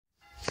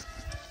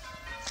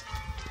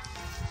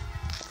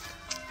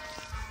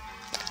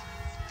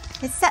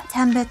It's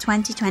September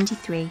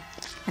 2023,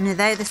 and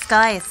although the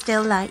sky is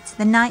still light,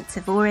 the nights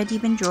have already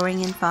been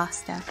drawing in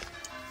faster.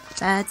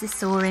 Birds are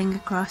soaring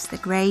across the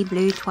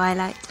grey-blue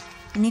twilight,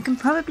 and you can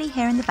probably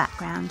hear in the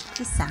background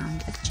the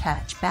sound of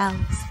church bells.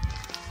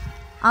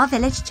 Our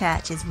village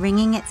church is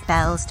ringing its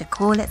bells to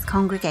call its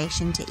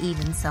congregation to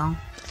evensong.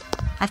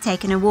 I've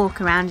taken a walk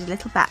around a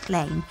little back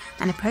lane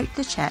and approached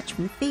the church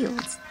from the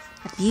fields.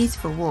 A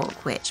beautiful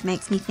walk which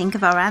makes me think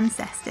of our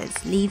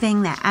ancestors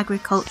leaving their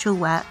agricultural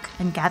work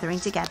and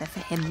gathering together for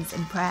hymns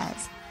and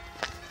prayers.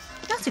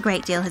 Not a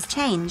great deal has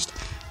changed,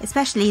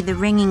 especially the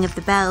ringing of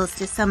the bells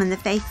to summon the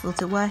faithful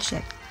to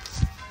worship.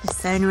 The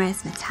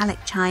sonorous metallic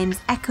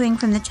chimes echoing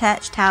from the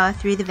church tower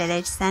through the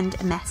village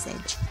send a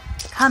message.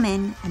 Come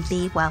in and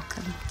be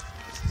welcome.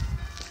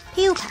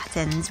 Peal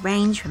patterns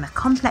range from a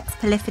complex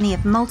polyphony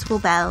of multiple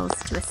bells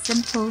to a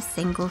simple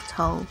single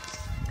toll.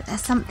 But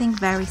there's something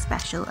very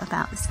special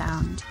about the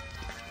sound.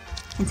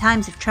 In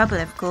times of trouble,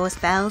 of course,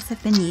 bells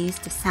have been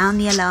used to sound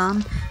the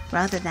alarm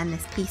rather than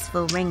this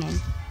peaceful ringing.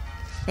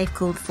 They've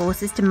called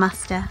forces to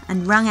muster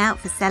and rung out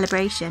for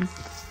celebration.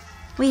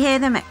 We hear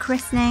them at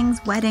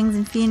christenings, weddings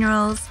and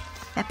funerals.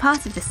 They're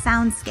part of the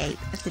soundscape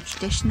of the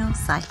traditional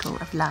cycle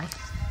of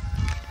life.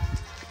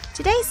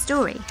 Today's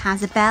story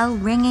has a bell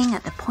ringing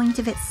at the point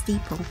of its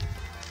steeple,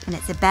 and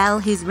it's a bell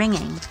whose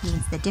ringing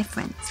means the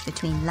difference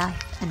between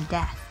life and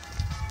death.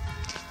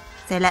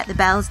 So let the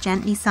bells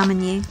gently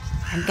summon you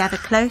and gather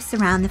close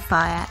around the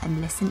fire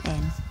and listen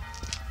in.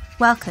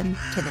 Welcome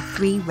to the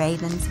Three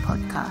Ravens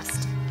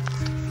podcast.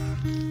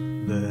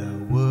 There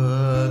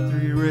were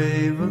three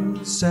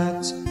ravens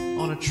sat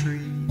on a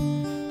tree.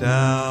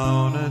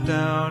 Down a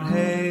down,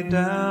 hey,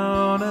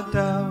 down a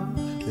down.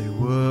 They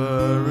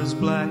were as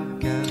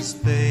black as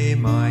they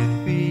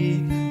might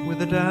be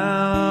with a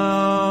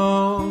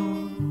down.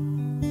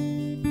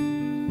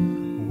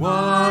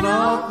 One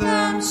of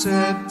them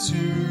said to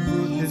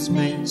his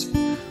mate,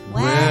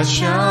 where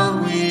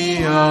shall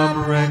we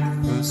our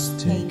breakfast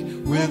take?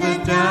 With a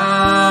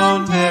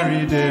down,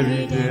 derry,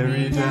 derry,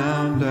 derry,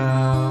 down,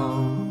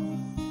 down.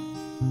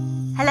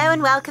 Hello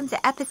and welcome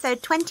to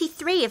episode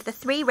 23 of the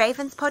Three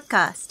Ravens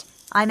podcast.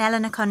 I'm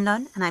Eleanor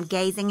Conlon and I'm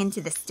gazing into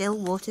the still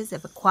waters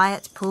of a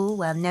quiet pool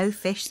where no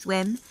fish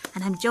swim,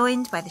 and I'm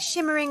joined by the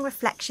shimmering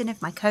reflection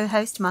of my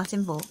co-host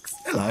Martin Vaux.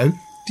 Hello.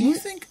 Do you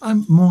think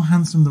I'm more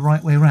handsome the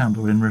right way round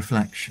or in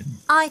reflection?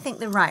 I think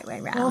the right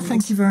way round. Well,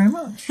 thank you very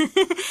much.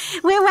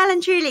 We're well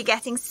and truly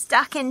getting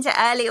stuck into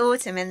early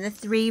autumn in the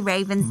Three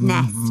Ravens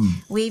nest.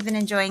 We've been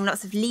enjoying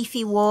lots of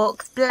leafy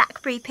walks,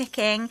 blackberry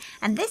picking,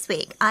 and this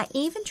week I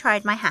even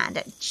tried my hand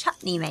at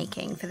chutney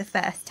making for the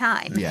first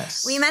time.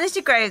 Yes. We managed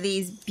to grow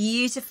these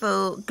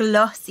beautiful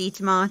glossy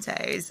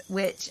tomatoes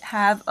which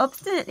have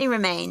obstinately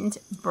remained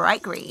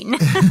bright green.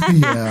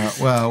 Yeah,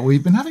 well,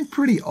 we've been having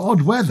pretty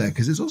odd weather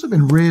because it's also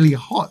been really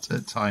hot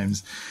at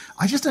times.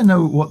 I just don't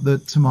know what the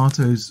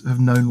tomatoes have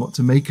known what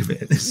to make of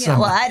it this summer.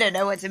 Well, I don't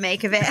know what to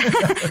make of it. But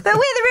we're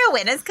the real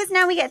winners because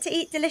now we get to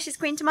eat delicious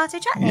green tomato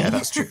chutney. Yeah,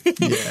 that's true.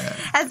 Yeah.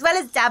 As well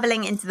as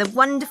dabbling into the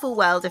wonderful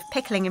world of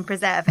pickling and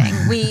preserving,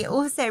 we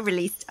also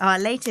released our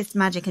latest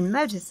Magic and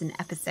Medicine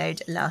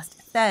episode last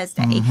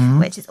Thursday,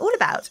 which is all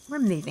about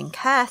removing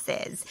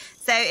curses.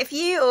 So if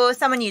you or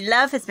someone you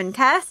love has been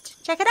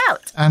cursed, check it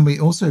out. And we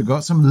also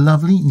got some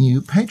lovely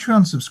new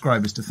Patreon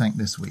subscribers to thank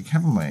this week,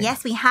 haven't we?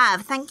 Yes, we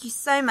have. Thank you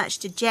so much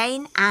to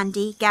Jane,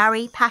 Andy,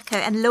 Gary, Paco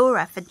and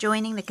Laura for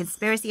joining the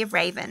Conspiracy of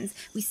Ravens.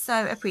 We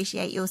so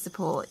appreciate your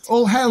support.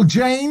 All hail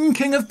Jane,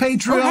 King of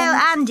Patreon. All hail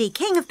Andy,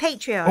 King of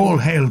Patreon. All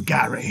hail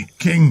Gary,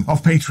 King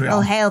of Patreon.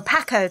 All hail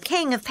Paco,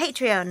 King of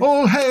Patreon.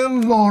 All hail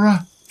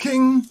Laura,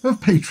 King of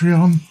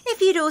Patreon. If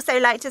you'd also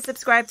like to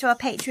subscribe to our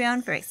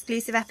Patreon for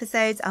exclusive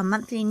episodes, our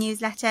monthly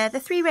newsletter, the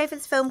Three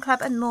Ravens Film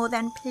Club and more,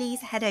 then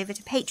please head over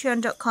to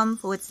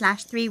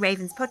patreon.com/Three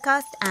Ravens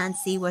Podcast and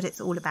see what it's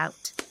all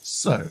about.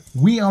 So,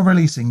 we are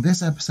releasing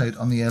this episode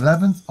on the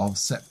 11th of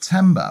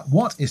September.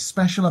 What is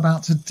special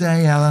about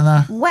today,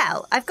 Eleanor?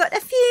 Well, I've got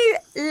a few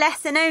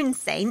lesser-known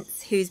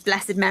saints whose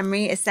blessed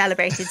memory is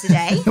celebrated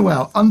today.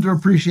 Well,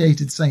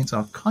 underappreciated saints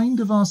are kind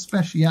of our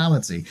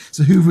speciality.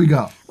 So who have we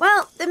got?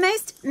 Well, the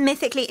most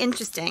mythically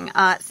interesting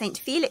are St.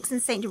 Felix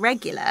and St.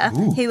 Regular,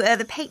 who are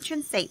the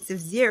patron saints of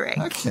Zurich.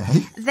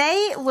 Okay.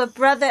 They were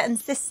brother and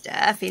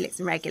sister, Felix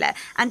and Regular,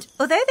 and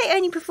although they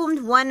only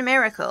performed one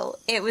miracle,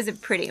 it was a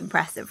pretty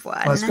impressive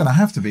one. Well, it's going to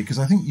have to be, because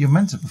I think you're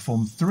meant to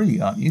perform 3,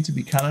 aren't you, to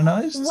be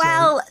canonised?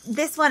 Well,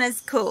 this one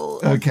is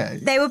cool. Okay.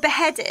 They were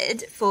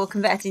beheaded for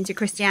converting to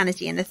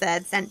Christianity in the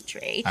 3rd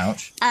century.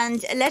 Ouch.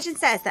 And legend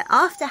says that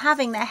after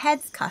having their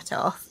heads cut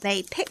off,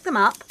 they picked them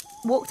up,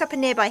 walked up a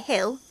nearby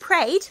hill,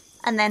 prayed,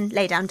 and then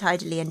lay down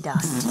tidily in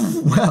dust.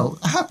 Well,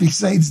 happy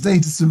Saints' Day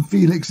to St.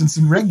 Felix and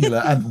St. Regular,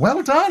 and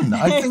well done.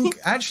 I think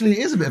actually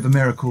it is a bit of a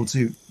miracle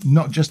to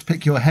not just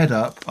pick your head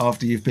up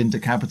after you've been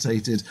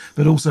decapitated,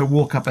 but also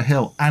walk up a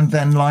hill and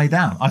then lie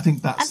down. I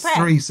think that's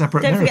 3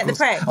 separate miracles. Don't forget the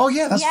prayer. Oh,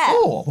 yeah, that's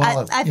 4.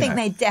 Well, I think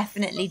they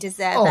definitely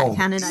deserve that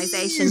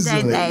canonisation,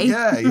 easily. don't they?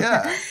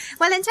 Yeah.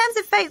 Well, in terms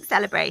of folk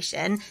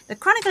celebration, the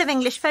Chronicle of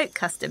English Folk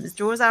Customs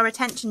draws our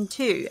attention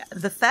to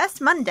the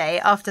first Monday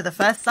after the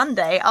first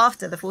Sunday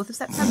after the 4th of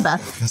September.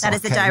 That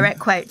is a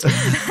direct quote.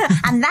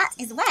 And that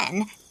is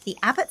when the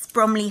Abbots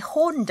Bromley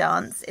Horn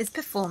Dance is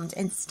performed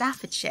in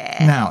Staffordshire.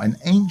 Now, an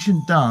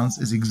ancient dance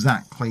is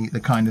exactly the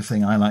kind of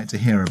thing I like to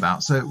hear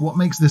about. So what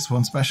makes this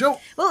one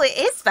special? Well, it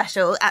is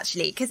special,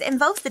 actually, because it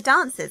involves the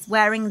dancers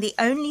wearing the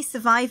only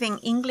surviving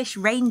English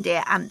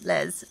reindeer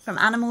antlers from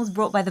animals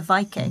brought by the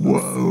Vikings.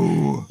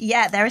 Whoa!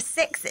 Yeah, there are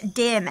 6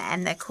 deer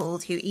men, they're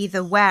called, who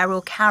either wear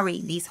or carry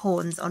these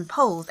horns on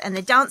poles, and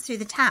they dance through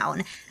the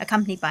town,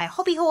 accompanied by a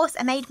hobby horse,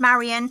 a maid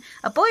Marion,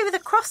 a boy with a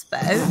crossbow,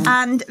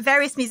 and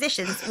various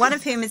musicians, one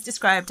of whom is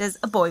described as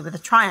a boy with a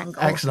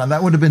triangle. Excellent.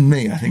 That would have been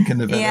me, I think, in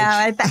the village. Yeah,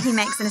 I bet he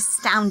makes an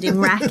astounding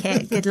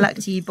racket. Good luck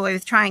to you, boy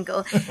with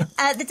triangle.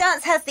 The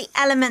dance has the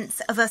elements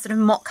of a sort of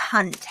mock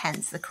hunt,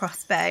 hence the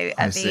crossbow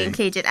being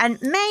included,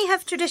 and may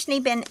have traditionally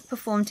been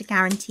performed to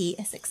guarantee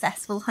a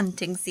successful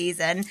hunting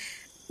season.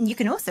 You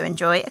can also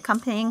enjoy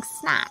accompanying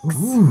snacks.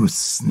 Ooh,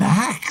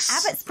 snacks!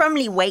 Abbots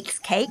Bromley Wakes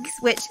cakes,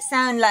 which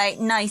sound like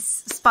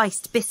nice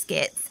spiced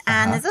biscuits.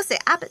 And there's also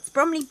Abbots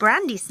Bromley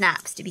brandy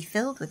snaps to be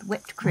filled with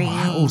whipped cream. Oh,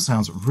 that all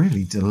sounds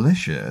really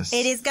delicious.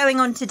 It is going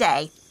on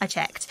today, I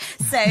checked.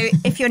 So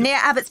if you're near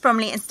Abbots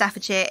Bromley in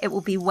Staffordshire, it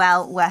will be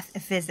well worth a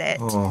visit.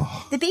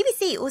 Oh. The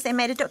BBC also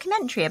made a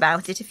documentary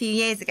about it a few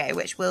years ago,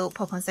 which will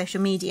pop on social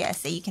media,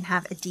 so you can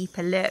have a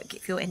deeper look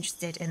if you're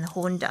interested in the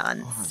horn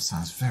dance. Oh, that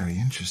sounds very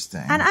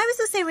interesting. And I was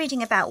also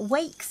reading about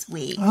Wakes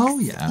Week. Oh,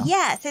 yeah.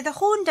 Yeah, so the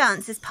horn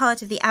dance is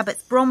part of the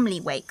Abbots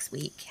Bromley Wakes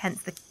Week,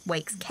 hence the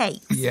Wakes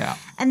cakes. Yeah.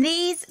 And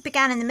these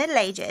began in the Middle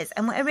Ages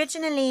and were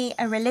originally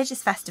a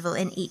religious festival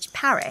in each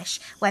parish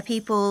where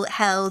people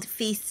held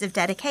feasts of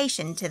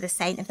dedication to the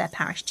saint of their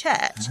parish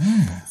church.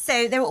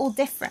 So they were all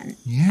different.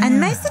 Yeah.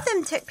 And most of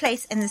them took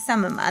place in the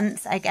summer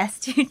months, I guess,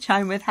 to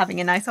chime with having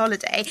a nice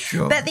holiday.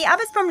 Sure. But the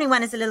Abbots Bromley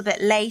one is a little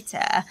bit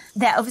later.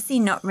 They're obviously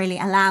not really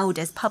allowed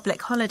as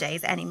public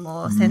holidays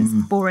anymore since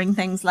boring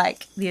things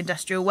like the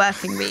Industrial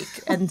Working Week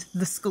and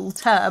the school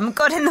term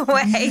got in the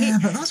way. Yeah,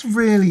 but that's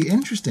really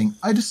interesting.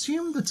 I'd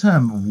assume the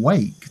term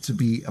wake to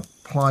be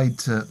applied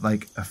to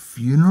like a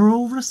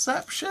funeral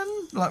reception,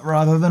 like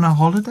rather than a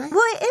holiday.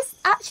 Well, it is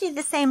actually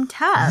the same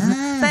term,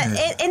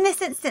 but in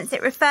this instance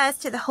it refers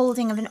to the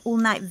holding of an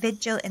all-night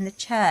vigil in the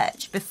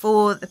church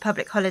before the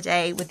public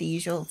holiday with the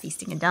usual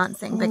feasting and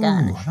dancing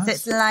began. So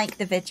it's like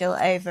the vigil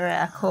over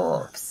a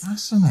corpse.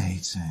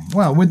 Fascinating.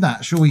 Well, with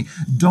that, shall we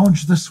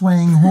dodge the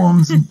swaying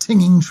horns and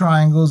tinging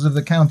triangles of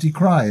the county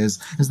criers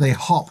as they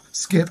hop,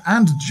 skip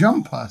and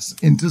jump us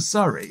into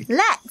Surrey?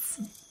 Let's!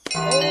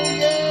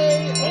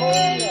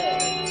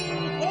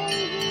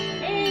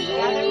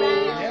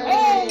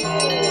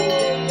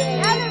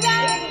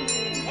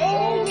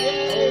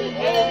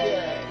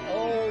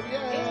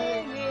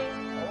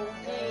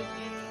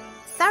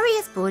 Surrey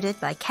is bordered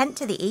by Kent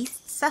to the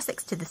east,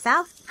 Sussex to the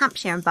south,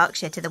 Hampshire and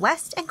Berkshire to the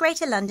west, and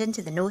Greater London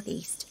to the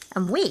northeast.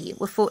 And we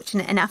were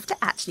fortunate enough to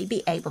actually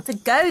be able to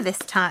go this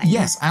time.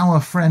 Yes, our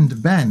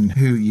friend Ben,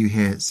 who you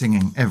hear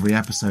singing every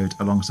episode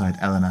alongside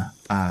Eleanor,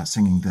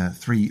 singing the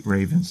Three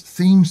Ravens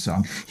theme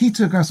song, he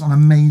took us on an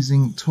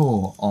amazing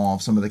tour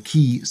of some of the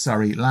key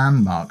Surrey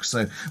landmarks,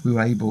 so we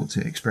were able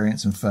to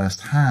experience them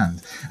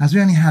firsthand. As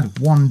we only had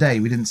one day,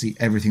 we didn't see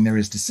everything there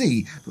is to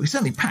see, but we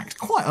certainly packed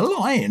quite a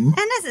lot in. And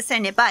as it's so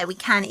nearby, we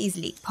can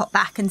easily pop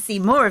back and see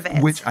more of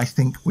it. Which I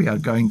think we are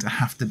going to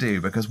have to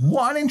do, because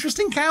what an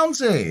interesting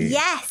county!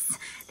 Yes!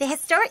 The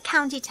historic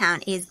county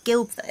town is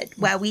Guildford,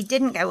 where we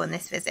didn't go on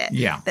this visit.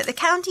 Yeah. But the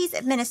county's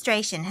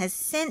administration has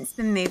since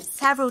been moved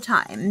several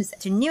times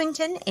to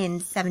Newington in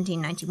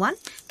 1791,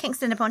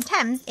 Kingston upon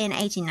Thames in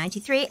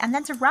 1893, and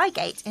then to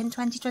Reigate in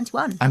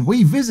 2021. And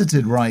we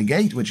visited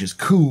Reigate, which is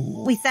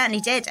cool. We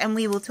certainly did, and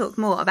we will talk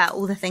more about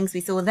all the things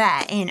we saw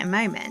there in a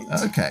moment.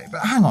 Okay,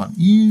 but hang on.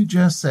 You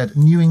just said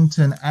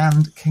Newington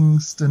and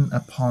Kingston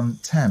upon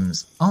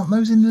Thames. Aren't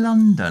those in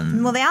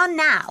London? Well, they are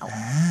now.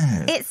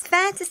 Oh. It's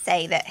fair to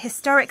say that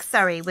historic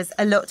Surrey was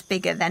a lot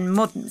bigger than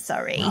modern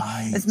Surrey,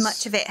 Right. as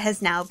much of it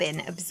has now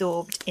been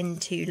absorbed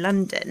into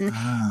London.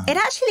 It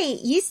actually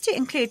used to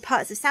include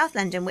parts of South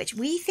London, which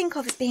we think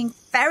of as being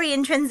very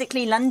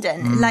intrinsically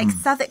London, like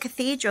Southwark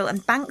Cathedral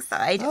and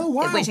Bankside,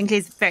 which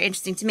includes, very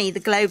interesting to me, the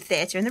Globe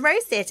Theatre and the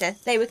Rose Theatre.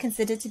 They were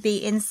considered to be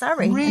in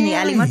Surrey in the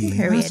early modern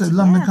period. So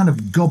London kind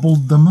of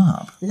gobbled them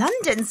up.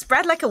 London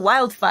spread like a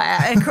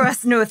wildfire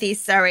across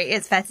northeast Surrey,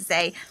 it's fair to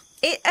say.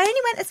 It only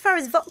went as far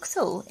as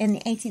Vauxhall in the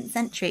 18th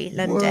century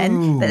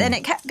London, but then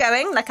it kept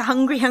going like a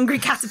hungry, hungry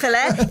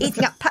caterpillar,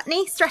 eating up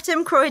Putney,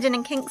 Streatham, Croydon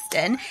and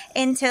Kingston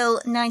until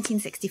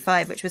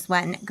 1965, which was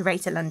when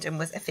Greater London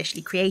was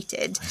officially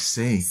created. I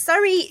see.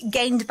 Surrey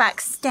gained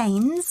back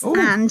Staines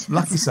and...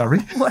 Lucky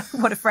Surrey.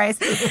 what a phrase.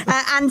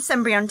 And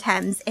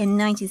Sunbury-on-Thames in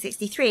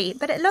 1963,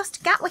 but it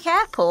lost Gatwick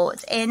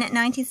Airport in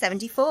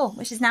 1974,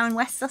 which is now in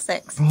West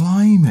Sussex.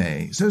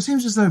 Blimey. So it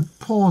seems as though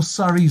poor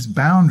Surrey's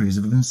boundaries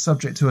have been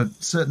subject to a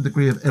certain degree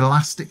degree of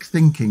elastic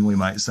thinking, we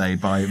might say,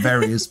 by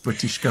various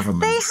British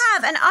governments. They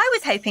have, and I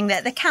was hoping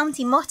that the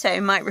county motto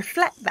might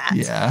reflect that.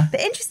 Yeah. But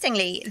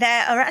interestingly,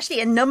 there are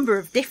actually a number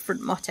of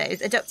different mottos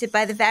adopted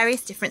by the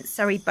various different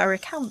Surrey Borough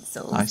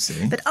Councils. I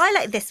see. But I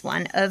like this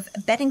one of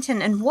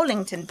Beddington and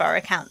Wallington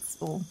Borough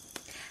Council.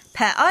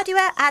 Per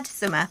ardua ad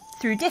summa,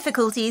 through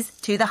difficulties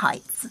to the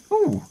heights.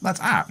 Ooh, that's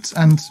apt,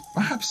 and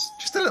perhaps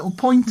just a little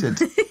pointed.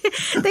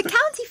 The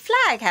county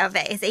flag,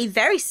 however, is a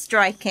very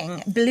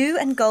striking blue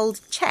and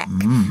gold check,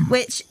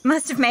 which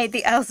must have made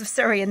the Earls of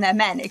Surrey and their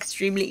men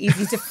extremely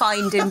easy to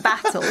find in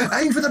battle.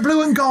 Aim for the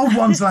blue and gold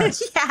ones,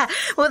 lads. Yeah,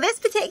 well, this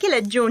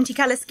particular jaunty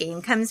colour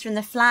scheme comes from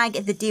the flag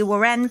of the de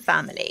Warenne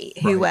family,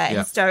 who were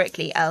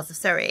historically Earls of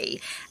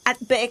Surrey.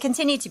 But it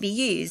continued to be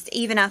used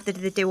even after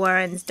the de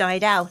Warennes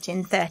died out in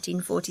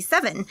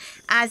 1347,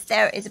 as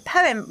there is a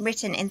poem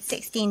written in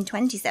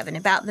 1627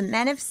 about the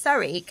men of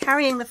Surrey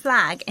carrying the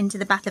flag into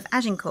the Bath of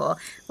Agincourt,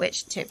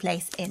 which took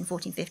place in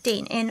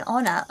 1415 in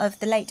honour of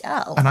the late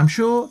Earl. And I'm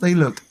sure they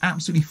looked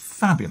absolutely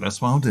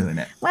fabulous while doing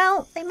it.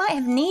 Well, they might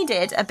have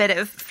needed a bit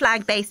of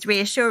flag-based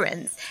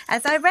reassurance,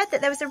 as I read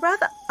that there was a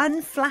rather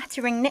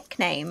unflattering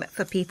nickname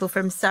for people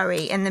from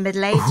Surrey in the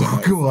Middle Ages.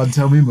 Oh, go on,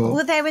 tell me more.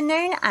 Well, they were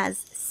known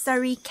as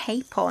Surrey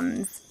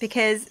capons,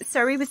 because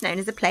Surrey was known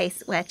as a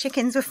place where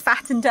chickens were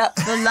fattened up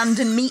for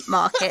London meat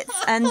markets,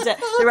 and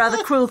the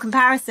rather cruel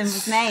comparison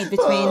was made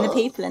between the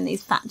people and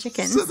these fat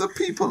chickens. So the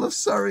people of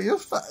Surrey are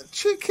fat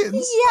chickens?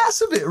 Yeah.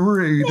 That's a bit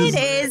rude, isn't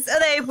it? It is,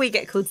 although we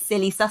get called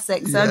silly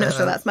Sussex, so I'm not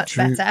sure that's much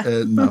true better.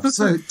 enough.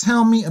 So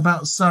tell me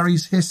about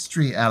Surrey's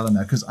history,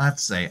 Eleanor, because I'd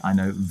say I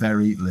know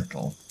very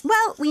little.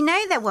 Well, we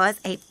know there was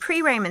a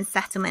pre-Roman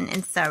settlement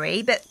in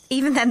Surrey, but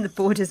even then the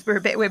borders were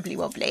a bit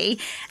wibbly-wobbly.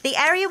 The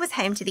area was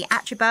home to the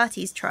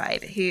Atrebates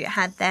tribe, who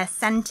had their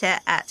centre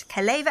at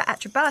Caleva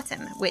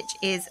Atrebatum, which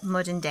is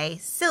modern-day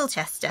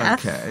Silchester.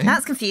 Okay.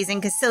 That's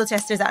confusing because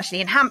Silchester is actually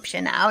in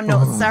Hampshire now,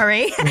 not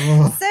Surrey. So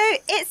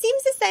it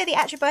seems as though the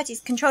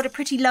Atrebates controlled a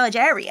pretty large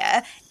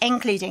area,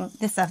 including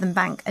the southern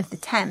bank of the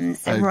Thames,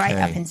 so right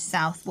up into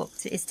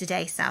what is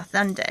today South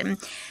London.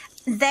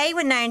 They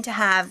were known to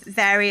have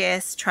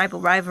various tribal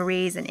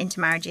rivalries and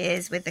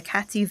intermarriages with the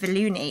Catu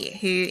Veluni,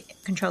 who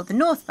controlled the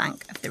north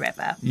bank of the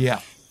river. Yeah.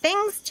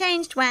 Things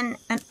changed when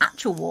an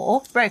actual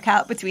war broke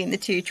out between the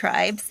two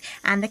tribes,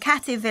 and the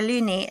Catu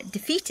Veluni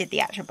defeated the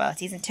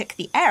Atrebates and took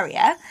the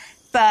area.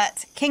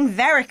 But King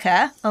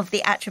Verica of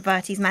the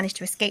Atrebates managed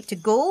to escape to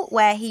Gaul,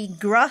 where he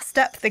grassed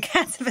up the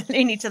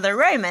Catavaluni to the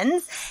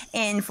Romans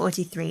in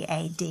 43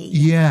 AD.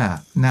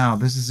 Yeah. Now,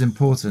 this is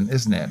important,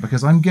 isn't it?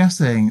 Because I'm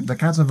guessing the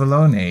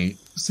Catavaloni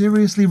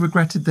seriously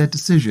regretted their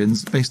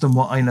decisions based on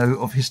what I know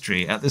of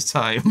history at this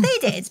time.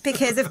 They did,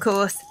 because, of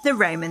course, the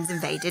Romans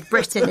invaded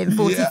Britain in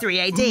 43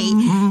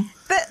 AD.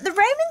 But the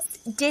Romans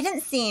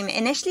didn't seem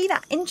initially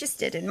that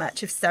interested in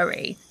much of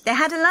Surrey. They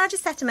had a larger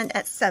settlement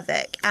at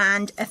Southwark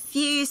and a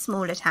few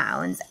smaller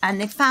towns,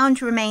 and they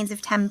found remains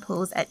of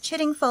temples at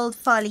Chiddingfold,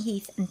 Farley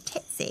Heath and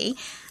Titsey.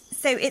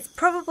 So it's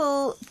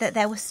probable that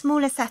there were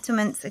smaller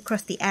settlements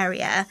across the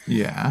area.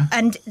 Yeah.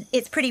 And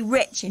it's pretty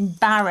rich in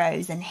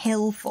barrows and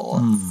hill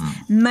forts,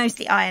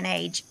 mostly Iron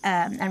Age,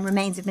 and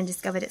remains have been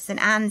discovered at St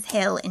Anne's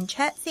Hill in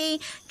Chertsey,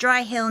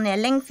 Dry Hill near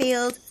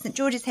Lingfield, St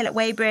George's Hill at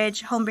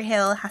Weybridge, Holmbury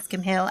Hill,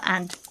 Hascombe Hill,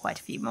 and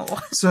quite a few more.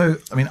 So,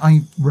 I mean,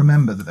 I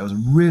remember that there was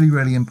a really,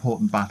 really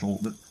important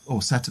battle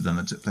or settlement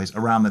that took place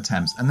around the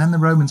Thames, and then the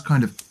Romans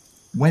kind of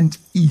went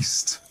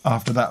east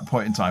after that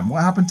point in time.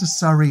 What happened to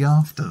Surrey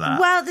after that?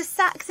 Well, the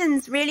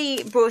Saxons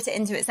really brought it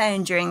into its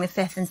own during the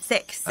 5th and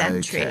 6th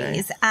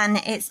centuries, and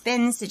it's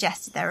been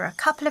suggested there are a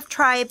couple of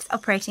tribes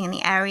operating in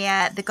the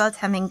area, the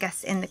Godalming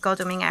in the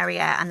Godalming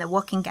area and the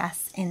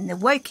Wokingas in the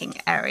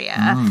Woking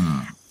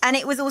area. And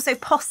it was also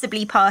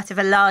possibly part of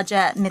a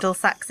larger Middle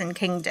Saxon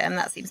kingdom.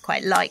 That seems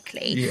quite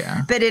likely.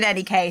 Yeah. But in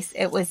any case,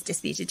 it was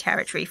disputed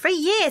territory for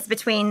years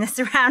between the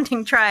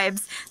surrounding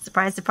tribes.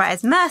 Surprise,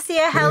 surprise,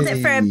 Mercia held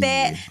it for a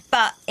bit,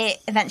 but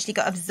it eventually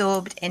got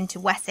absorbed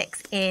into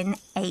Wessex in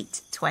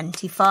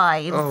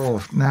 825.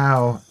 Oh,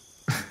 now,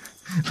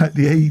 like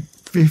the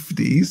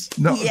 850s,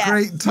 not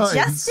great times.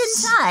 Just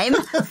in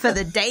time for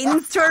the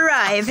Danes to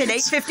arrive in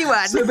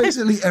 851. So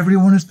basically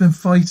everyone has been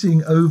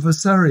fighting over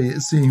Surrey,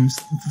 it seems,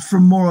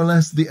 from more or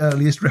less the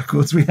earliest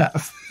records we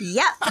have.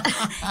 Yep.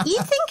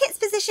 You'd think its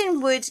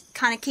position would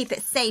kind of keep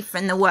it safe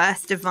from the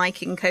worst of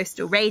Viking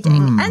coastal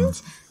raiding.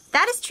 And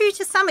that is true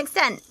to some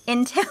extent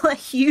until a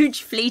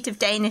huge fleet of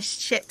Danish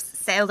ships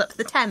sailed up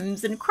the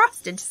Thames and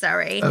crossed into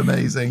Surrey.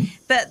 Amazing.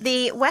 But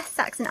the West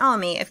Saxon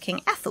army of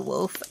King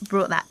Ethelwulf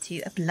brought that to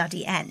a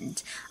bloody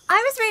end.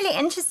 I was really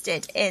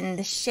interested in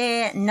the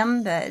sheer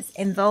numbers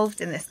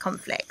involved in this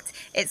conflict.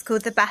 It's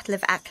called the Battle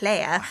of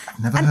Aclea. I've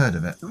never heard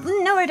of it.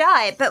 Nor had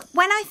I, but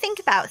when I think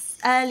about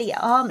earlier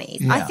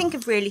armies, I Yeah. think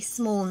of really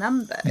small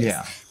numbers.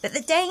 Yeah. But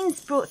the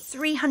Danes brought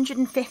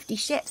 350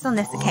 ships on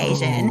this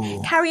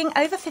occasion, carrying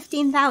over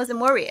 15,000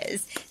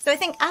 warriors. So I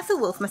think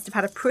Athelwulf must have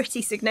had a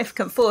pretty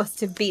significant force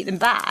to beat them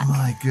back.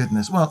 My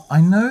goodness. Well,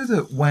 I know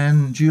that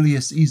when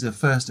Julius Caesar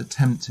first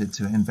attempted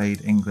to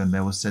invade England,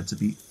 there was said to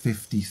be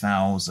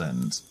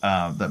 50,000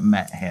 that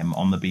met him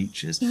on the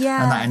beaches.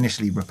 Yeah. And that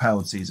initially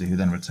repelled Caesar, who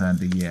then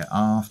returned a year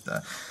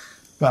after.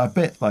 But a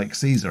bit like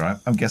Caesar,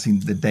 I'm guessing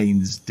the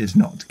Danes did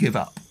not give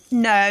up.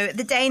 No,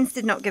 the Danes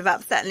did not give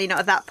up, certainly not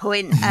at that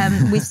point.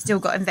 We've still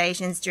got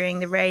invasions during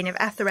the reign of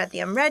Ethelred the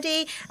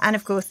Unready, and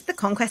of course the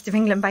conquest of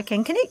England by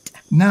King Canute.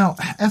 Now,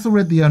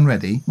 Ethelred the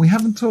Unready, we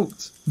haven't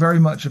talked very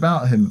much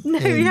about him No,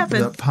 we in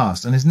haven't. the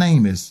past, and his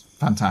name is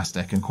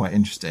fantastic and quite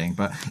interesting.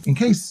 But in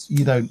case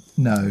you don't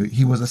know,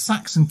 he was a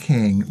Saxon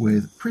king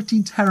with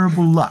pretty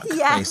terrible luck,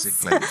 Yes.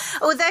 basically.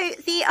 Although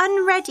the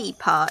unready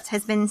part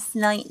has been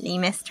slightly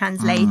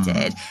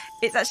mistranslated.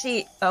 It's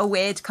actually a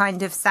weird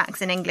kind of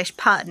Saxon English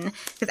pun,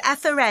 because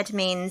Ethelred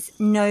means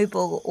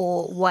noble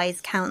or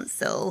wise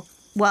counsel,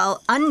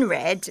 while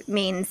unread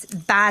means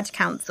bad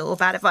counsel or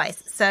bad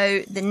advice.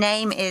 So the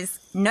name is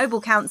noble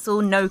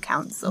counsel, no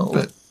counsel.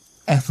 But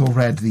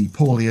Ethelred, the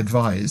poorly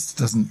advised,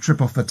 doesn't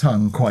trip off the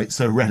tongue quite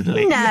so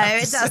readily. No,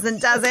 Yes. it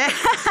doesn't, does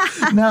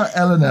it? Now,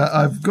 Eleanor,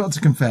 I've got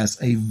to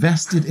confess a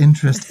vested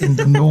interest in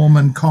the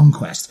Norman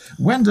conquest.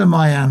 When do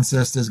my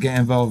ancestors get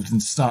involved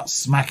and start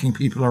smacking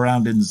people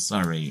around in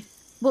Surrey?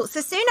 Well,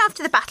 so soon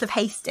after the Battle of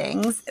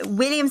Hastings,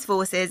 William's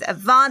forces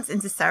advanced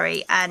into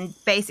Surrey and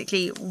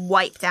basically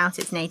wiped out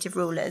its native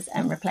rulers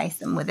and replaced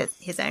them with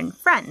his own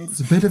friends.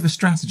 It's a bit of a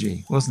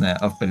strategy, wasn't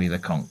it, of Billy the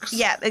Conks?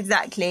 Yeah,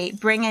 exactly.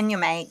 Bring in your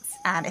mates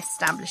and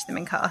establish them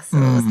in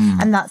castles.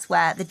 And that's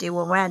where the de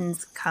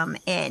Warrens come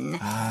in.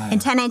 In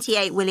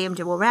 1088, William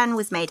de Warren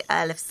was made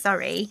Earl of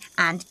Surrey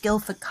and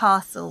Guildford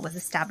Castle was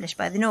established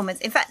by the Normans.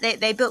 In fact,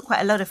 they built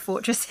quite a lot of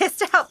fortresses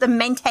to help them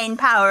maintain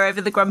power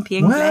over the grumpy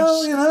English.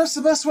 Well, you know, it's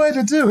the best way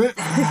to do it.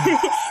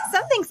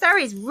 Something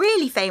Surrey is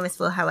really famous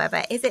for,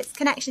 however, is its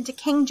connection to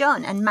King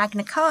John and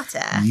Magna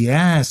Carta.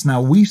 Yes,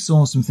 now we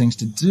saw some things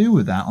to do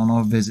with that on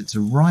our visit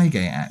to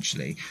Reigate,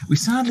 actually. We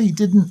sadly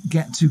didn't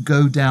get to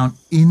go down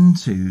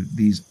into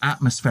these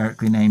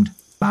atmospherically named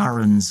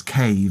Barons'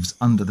 caves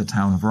under the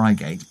town of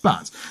Reigate,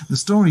 but the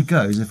story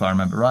goes, if I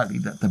remember rightly,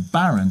 that the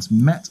barons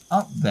met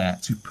up there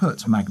to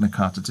put Magna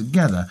Carta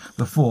together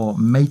before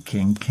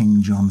making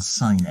King John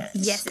sign it.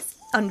 Yes, it's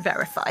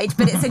unverified,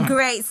 but it's a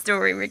great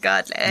story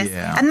regardless.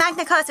 Yeah. And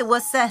Magna Carta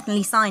was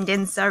certainly signed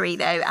in Surrey,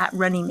 though, at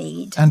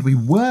Runnymede. And we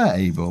were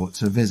able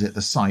to visit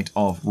the site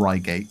of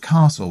Reigate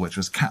Castle, which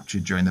was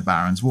captured during the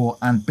Barons' War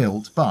and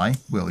built by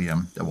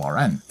William de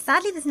Warren.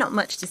 Sadly, there's not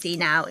much to see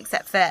now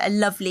except for a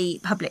lovely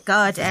public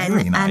garden.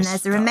 Very nice and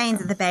there's the remains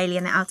of the bailey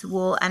and the outer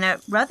wall and a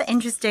rather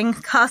interesting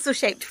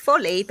castle-shaped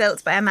folly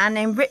built by a man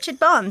named Richard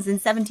Barnes in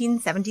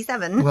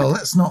 1777. Well,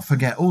 let's not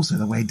forget also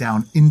the way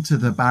down into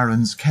the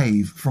Baron's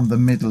Cave from the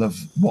middle of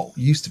what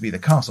used to be the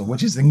castle,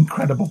 which is an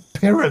incredible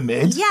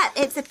pyramid. Yeah,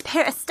 it's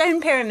a stone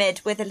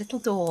pyramid with a little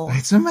door.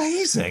 It's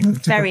amazing.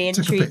 Very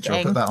took a picture. I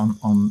intriguing. put that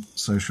on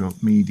social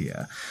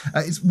media.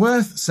 It's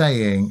worth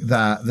saying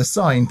that the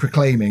sign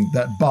proclaiming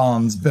that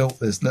Barnes built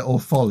this little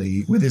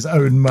folly with his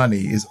own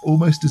money is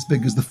almost as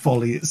big as the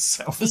folly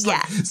itself. It's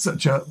like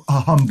such a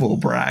humble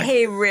brag.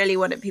 He really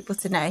wanted people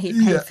to know he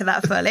paid for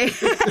that folly.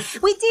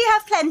 We do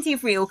have plenty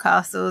of real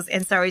castles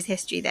in Surrey's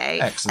history, though.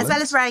 Excellent. As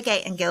well as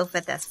Reigate and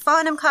Guildford, there's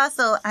Farnham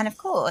Castle and, of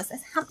course,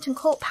 there's Hampton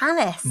Court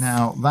Palace.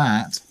 Now,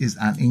 that is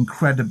an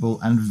incredible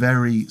and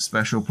very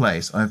special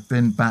place. I've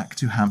been back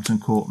to Hampton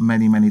Court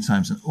many, many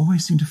times and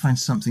always seem to find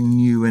something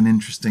new and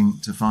interesting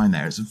to find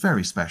there. It's a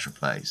very special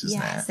place, isn't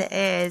it? Yes, it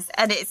is.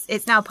 And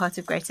it's now part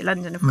of Greater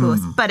London, of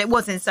course. But it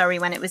was in Surrey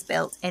when it was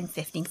built in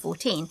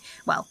 1514.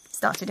 Well,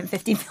 started in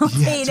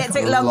 1514. Yeah, it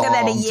took longer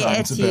than a long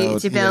year time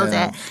to build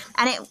yeah. it.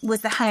 And it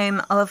was the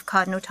home of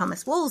Cardinal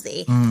Thomas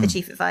Wolsey, the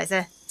chief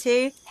advisor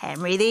to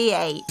Henry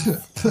VIII.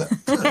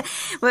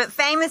 But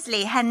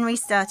famously, Henry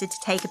started to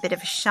take a bit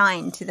of a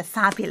shine to the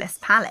fabulous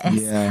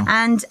palace. Yeah.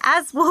 And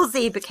as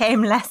Wolsey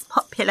became less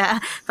popular,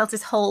 felt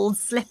his hold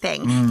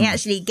slipping, he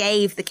actually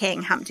gave the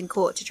king Hampton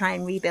Court to try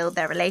and rebuild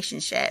their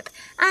relationship.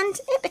 And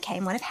it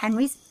became one of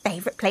Henry's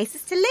favourite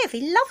places to live.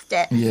 He loved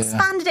it. Yeah.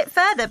 Expanded it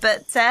further,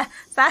 but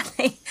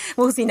sadly,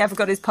 Wolsey never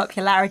got his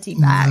popularity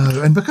back.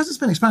 No, and because it's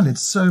been expanded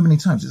so many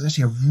times, it's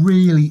actually a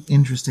really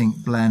interesting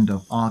blend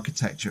of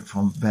architecture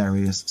from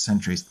various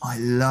centuries. I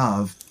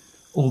love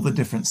all the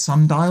different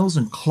sundials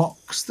and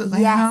clocks that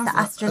they have. Yes, the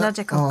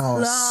astrological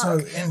clock. So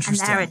interesting.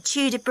 And there are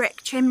Tudor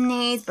brick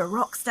chimneys,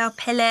 Baroque-style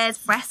pillars,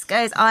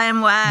 frescoes,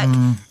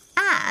 ironwork.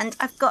 And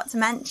I've got to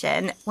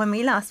mention, when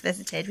we last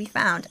visited, we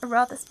found a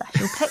rather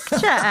special picture.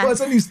 Well,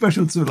 it's only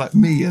special to like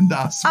me and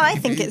us. Oh, I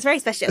maybe. think it's very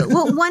special.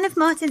 Well, one of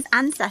Martin's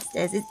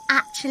ancestors is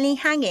actually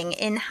hanging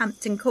in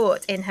Hampton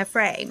Court in her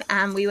frame,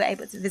 and we were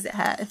able to visit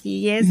her a few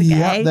years ago.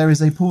 Yeah, there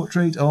is a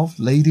portrait of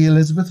Lady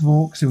Elizabeth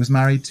Vaux, who was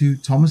married to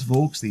Thomas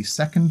Vaux, the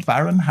second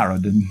Baron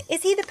Harrowden.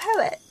 Is he the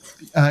poet?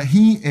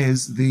 He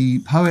is the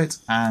poet,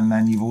 and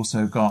then you've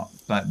also got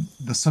like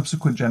the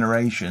subsequent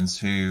generations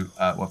who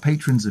were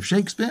patrons of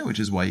Shakespeare, which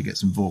is why you get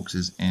some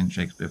Vauxes in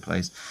Shakespeare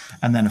plays.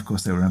 And then, of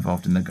course, they were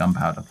involved in the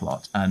Gunpowder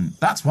Plot. And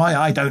that's why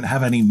I don't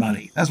have any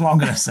money. That's what I'm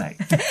going to say.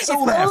 It's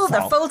all their fault.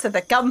 The fault of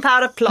the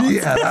Gunpowder Plot.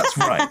 Yeah, that's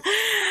right.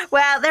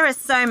 Well, there are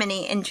so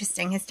many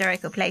interesting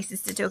historical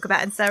places to talk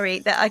about in Surrey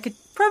that I could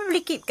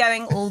probably keep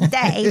going all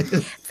day.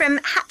 From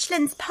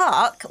Hatchlands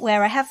Park,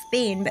 where I have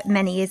been but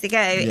many years ago,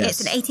 Yes.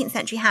 It's an 18th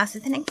century house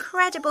with an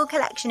incredible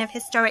collection of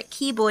historic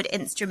keyboard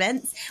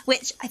instruments,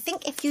 which I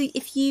think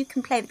if you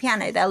can play the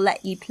piano, they'll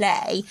let you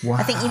play. Wow.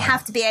 I think you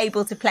have to be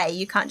able to play.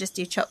 You can't just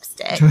do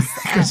chopsticks.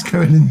 Just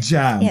go in and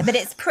jam. Yeah, but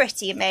it's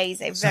pretty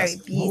amazing. Very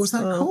beautiful. What was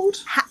that called?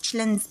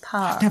 Hatchlands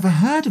Park. Never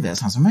heard of it. It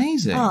sounds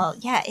amazing. Oh,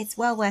 yeah, it's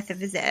well worth a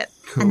visit.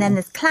 Cool. And then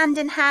there's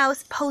Clarendon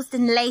House,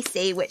 Polesden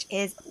Lacey, which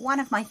is one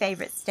of my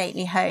favourite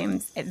stately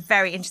homes. A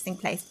very interesting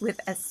place with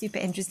a super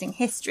interesting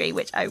history,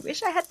 which I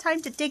wish I had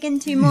time to dig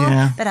into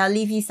more, but I'll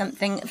leave you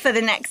something for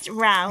the next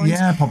round.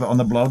 Yeah, pop it on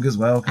the blog as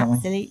well, can't we?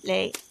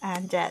 Absolutely.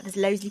 And there's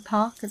Loseley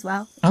Park as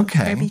well.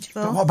 Okay. Very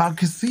beautiful. But what about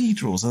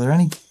cathedrals? Are there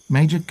any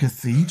major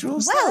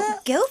cathedrals there? Well,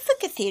 Guildford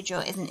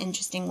Cathedral is an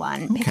interesting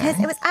one because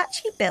it was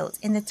actually built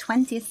in the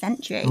 20th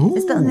century. It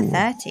was built in the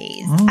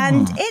 30s.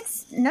 And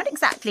it's not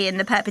exactly in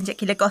the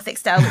perpendicular Gothic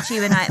style, which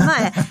you and I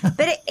admire,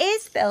 but it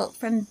is built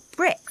from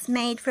bricks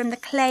made from the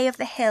clay of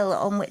the hill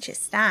on which it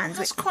stands,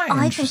 That's which quite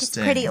I think is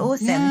interesting. pretty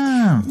awesome.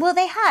 Yeah. Well,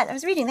 I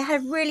was reading, they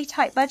had a really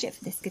tight budget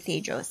for this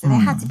cathedral, so they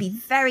had to be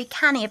very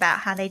canny about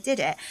how they did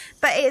it.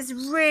 But it's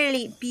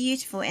really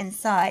beautiful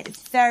inside.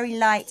 It's very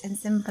light and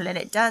simple, and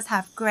it does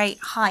have great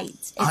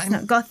height. It's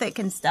not Gothic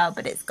in style,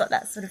 but it's got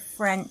that sort of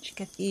French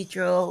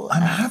cathedral.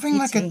 I'm having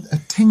like beauty. a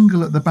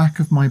tingle at the back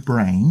of my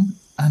brain,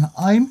 and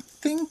I'm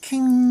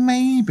thinking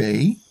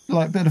maybe,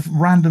 like a bit of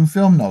random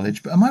film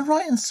knowledge, but am I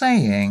right in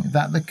saying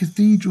that the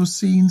cathedral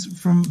scenes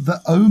from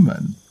The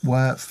Omen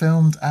were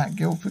filmed at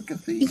Guildford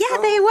Cathedral? Yeah,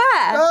 they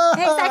were.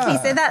 Exactly.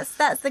 So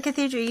that's the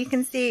cathedral you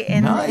can see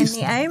in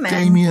The Omen.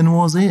 Damien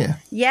was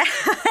here. Yeah,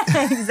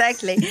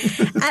 exactly.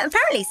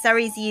 Apparently,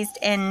 Surrey's used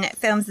in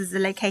films as a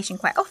location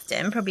quite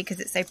often, probably because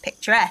it's so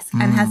picturesque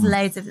and has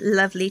loads of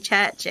lovely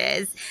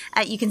churches.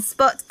 You can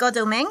spot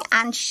Godalming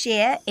and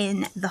Shear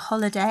in The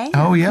Holiday,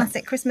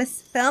 classic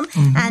Christmas film.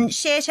 And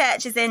Shear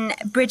Church is in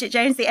Bridget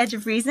Jones, The Edge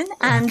of Reason,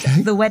 and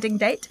The Wedding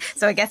Date.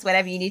 So I guess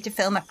whenever you need to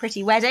film a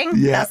pretty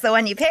wedding, that's the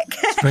one you pick.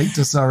 Straight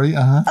to Surrey,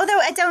 Although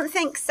I don't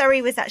think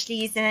Surrey was actually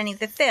used in any of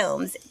the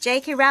films,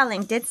 J.K.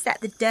 Rowling did set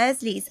the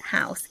Dursleys'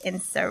 house in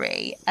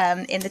Surrey,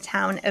 in the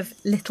town of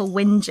Little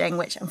Whinging,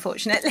 which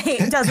unfortunately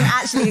doesn't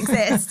actually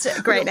exist.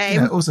 Great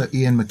name. Yeah, also,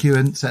 Ian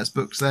McEwan sets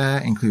books there,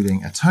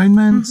 including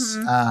Atonement.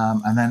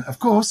 And then, of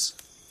course,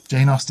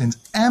 Jane Austen's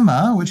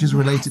Emma, which is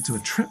related to a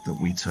trip that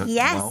we took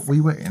while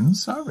we were in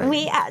Surrey.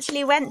 We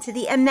actually went to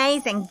the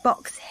amazing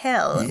Box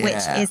Hill,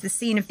 which is the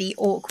scene of the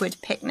awkward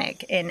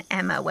picnic in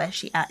Emma, where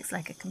she acts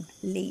like a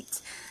complete...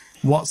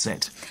 What's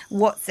it?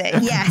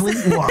 Yes.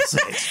 What's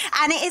it?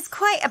 And it is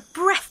quite a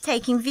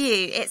breathtaking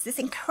view. It's this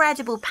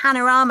incredible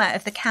panorama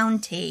of the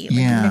county when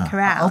you look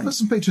around. I'll put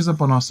some pictures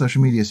up on our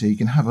social media so you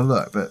can have a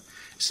look, but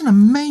it's an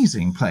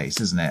amazing place,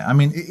 isn't it? I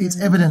mean, it's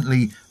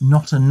evidently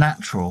not a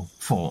natural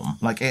form.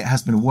 Like, it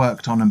has been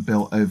worked on and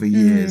built over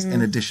years,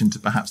 in addition to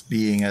perhaps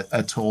being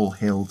a tall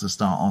hill to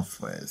start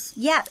off with.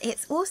 Yeah,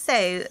 it's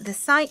also the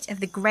site of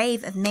the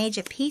grave of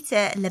Major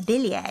Peter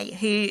Labillier,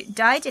 who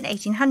died in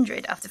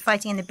 1800 after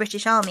fighting in the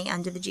British Army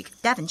under the Duke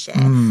of Devonshire.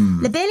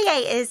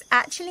 Labillier is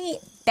actually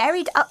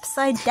buried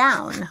upside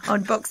down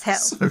on Box Hill.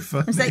 So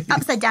funny. It's like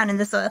upside down in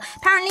the soil.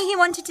 Apparently he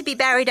wanted to be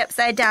buried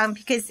upside down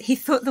because he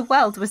thought the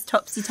world was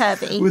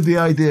topsy-turvy. With the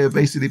idea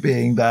basically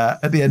being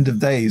that at the end of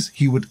days,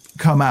 he would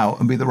come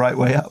out and be the right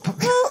way up.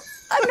 Well,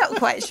 I'm not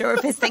quite sure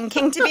of his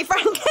thinking, to be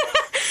frank.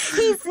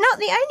 He's not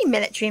the only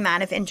military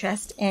man of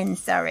interest in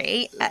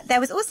Surrey. There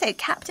was also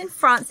Captain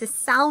Francis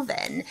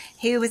Salvin,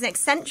 who was an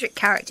eccentric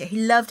character who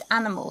loved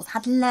animals,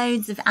 had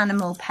loads of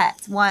animal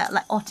pets, wild,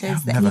 like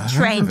otters that he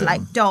trained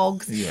like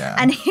dogs. Yeah.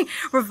 And he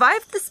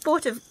revived the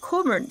sport of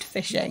cormorant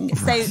fishing.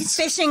 So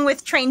fishing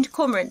with trained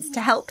cormorants to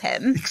help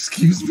him.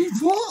 Excuse me,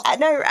 what? I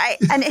know, right?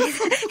 And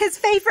his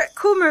favourite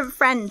cormorant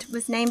friend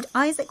was named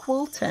Isaac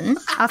Walton,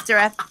 after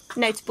a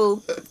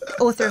notable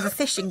author of a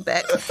fishing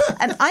book.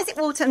 Isaac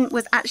Walton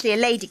was actually a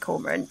lady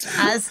cormorant,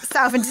 as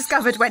Salvin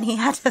discovered when he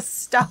had her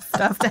stuffed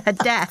after her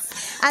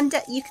death. And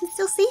you can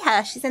still see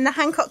her. She's in the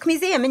Hancock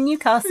Museum in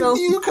Newcastle.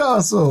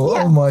 Newcastle?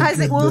 Yeah. Oh my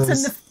Isaac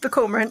goodness. Walton, the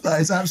cormorant.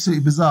 That is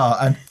absolutely bizarre,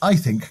 and I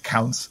think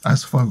counts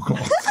as folklore.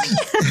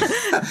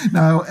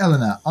 Now,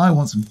 Eleanor, I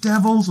want some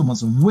devils, I want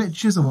some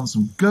witches, I want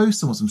some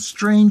ghosts, I want some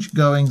strange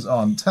goings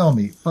on. Tell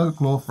me,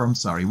 folklore from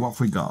Surrey, what have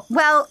we got?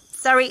 Well,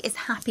 Surrey is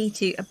happy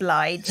to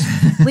oblige.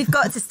 We've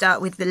got to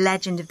start with the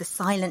legend of the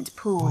Silent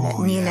Pool at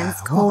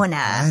Newlands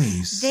Corner.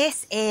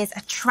 This is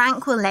a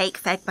tranquil lake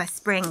fed by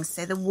springs,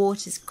 so the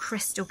water's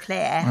crystal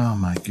clear. Oh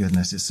my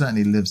goodness, it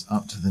certainly lives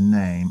up to the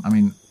name. I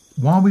mean,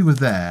 while we were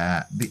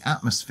there, the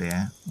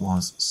atmosphere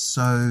was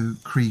so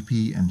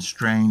creepy and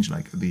strange.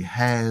 Like the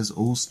hairs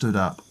all stood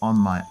up on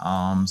my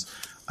arms.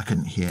 I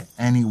couldn't hear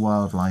any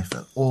wildlife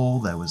at all.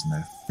 There was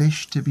no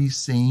fish to be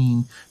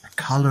seen. The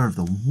colour of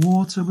the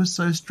water was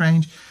so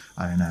strange.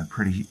 I don't know,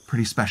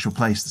 pretty special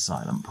place, the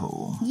Silent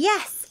Pool.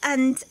 Yes,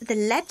 and the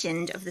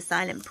legend of the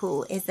Silent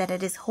Pool is that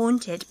it is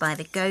haunted by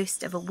the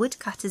ghost of a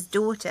woodcutter's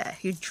daughter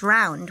who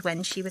drowned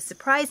when she was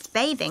surprised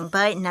bathing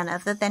by none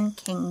other than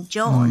King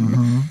John.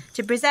 Mm-hmm.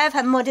 To preserve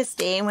her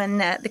modesty when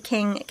the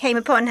king came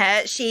upon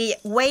her, she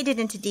waded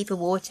into deeper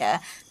water,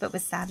 but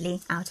was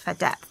sadly out of her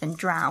depth and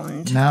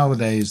drowned.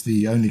 Nowadays,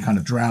 the only kind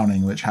of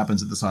drowning which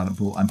happens at the Silent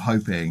Pool, I'm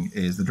hoping,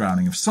 is the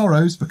drowning of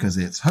sorrows, because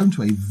it's home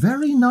to a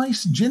very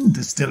nice gin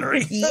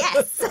distillery.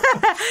 Yes!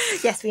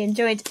 Yes, we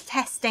enjoyed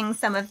testing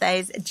some of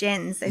those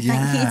gins, so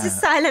thank you to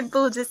Silent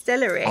Pool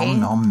Distillery. Oh,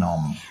 nom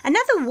nom.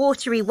 Another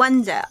watery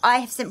wonder I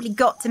have simply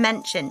got to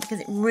mention, because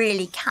it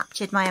really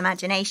captured my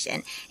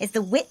imagination, is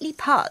the Whitley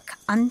Park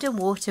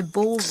underwater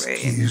ballroom.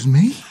 Excuse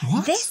me?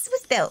 What? This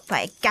was built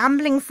by a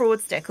gambling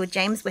fraudster called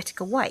James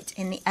Whittaker White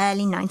in the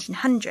early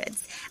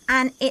 1900s,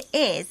 and it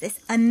is this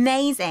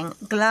amazing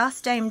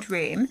glass-domed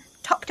room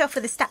topped off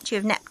with a statue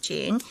of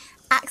Neptune,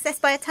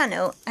 accessed by a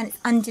tunnel, and it's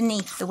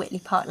underneath the Whitley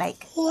Park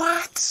Lake.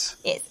 What?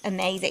 It's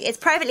amazing. It's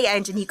privately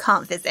owned and you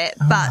can't visit,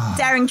 but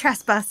daring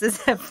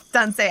trespassers have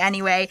done so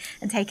anyway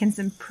and taken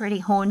some pretty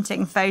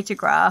haunting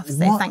photographs.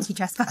 So thank you,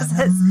 trespassers.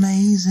 An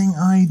amazing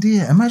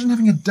idea. Imagine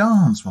having a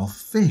dance while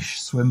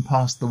fish swim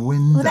past the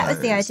window. Well, that was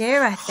the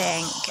idea, I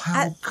think.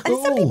 How cool.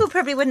 And some people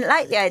probably wouldn't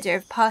like the idea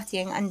of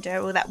partying under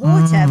all that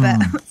water,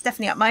 but it's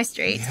definitely up my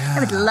street. Yeah. I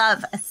would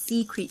love a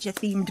sea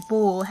creature-themed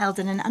ball held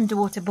in an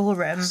underwater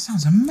ballroom.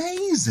 Sounds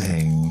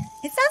amazing.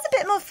 It sounds a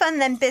bit more fun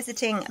than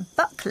visiting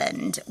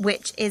Buckland,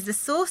 which is the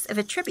source of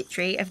a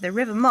tributary of the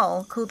River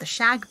Mole called the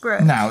Shag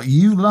Brook. Now,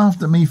 you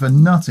laughed at me for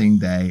Nutting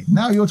Day.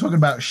 Now you're talking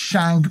about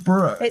Shag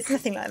Brook. It's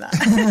nothing like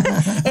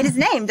that. It is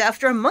named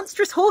after a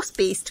monstrous horse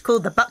beast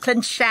called the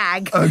Buckland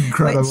Shag,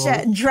 Incredible.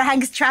 which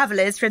drags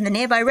travellers from the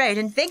nearby road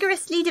and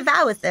vigorously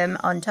devours them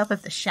on top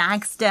of the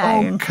Shag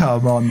Stone. Oh,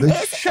 come on, the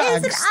It's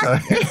Shag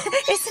Stone.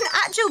 It's an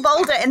actual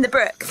boulder in the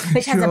brook,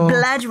 which has a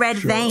blood-red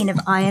vein of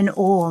iron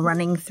ore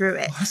running through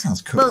it. That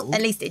sounds cool. Well,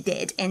 at least it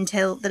did,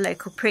 until the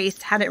local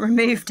priest had it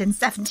removed in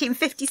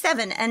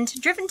 1757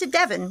 and driven to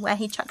Devon, where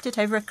he chucked it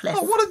over a cliff.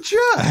 Oh, what a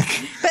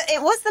jerk. But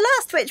it was the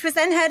last which was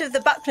then heard of the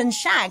Buckland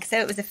Shag, so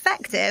it was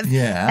effective.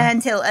 Yeah.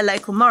 Until a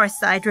local Morris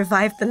side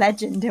revived the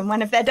legend in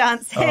one of their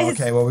dances. Oh,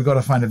 okay, well, we've got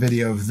to find a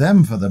video of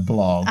them for the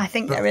blog. I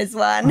think there is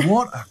one.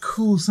 What a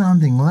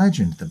cool-sounding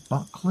legend, the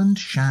Buckland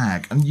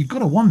Shag. And you've got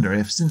to wonder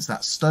if, since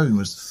that stone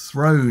was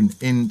thrown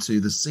into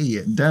the sea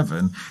at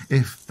Devon,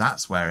 if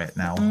that's where it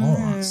now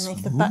haunts.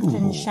 If the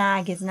Buckland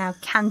Shag is now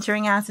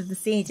cantering out of the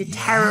sea to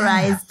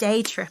terrorise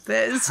day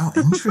trippers. How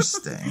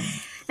interesting.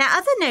 Now,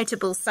 other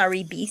notable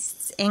Surrey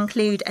beasts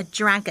include a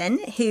dragon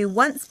who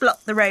once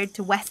blocked the road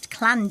to West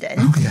Clandon.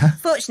 Oh, yeah?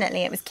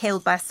 Fortunately, it was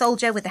killed by a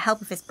soldier with the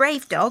help of his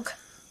brave dog.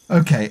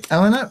 Okay,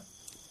 Eleanor,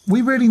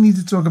 we really need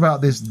to talk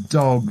about this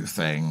dog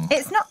thing.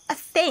 It's not a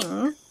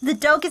thing. The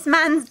dog is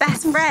man's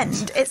best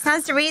friend. It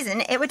stands to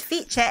reason it would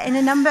feature in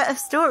a number of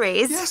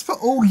stories. Yes, for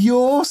all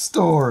your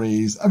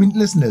stories. I mean,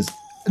 listeners,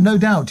 no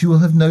doubt you will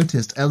have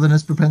noticed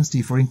Eleanor's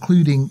propensity for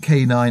including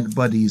canine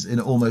buddies in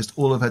almost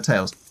all of her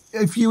tales.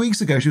 A few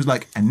weeks ago, she was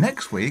like, and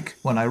next week,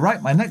 when I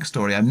write my next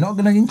story, I'm not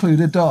going to include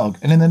a dog.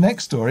 And in the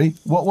next story,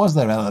 what was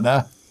there,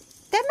 Eleanor?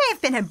 There may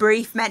have been a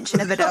brief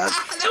mention of a dog.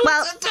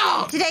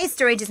 Well, today's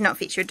story does not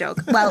feature a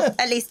dog. Well,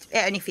 at least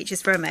it only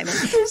features for a moment.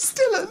 It's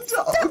still a dog.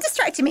 Stop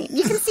distracting me.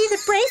 You can see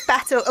the brave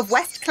battle of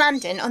West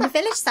Clandon on the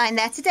village sign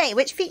there today,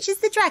 which features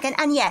the dragon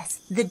and,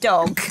 yes, the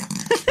dog.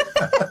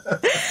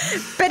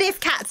 But if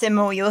cats are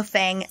more your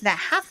thing, there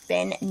have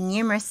been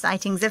numerous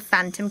sightings of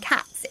phantom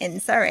cats in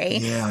Surrey.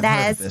 Yeah, I've heard of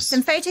There's this.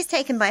 some photos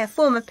taken by a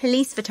former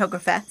police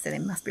photographer, so they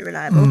must be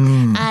reliable.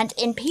 And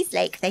in Peace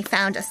Lake, they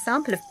found a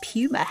sample of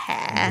puma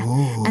hair.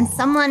 Ooh. And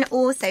someone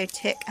also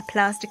took a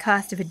plaster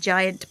cast of a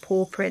giant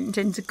paw print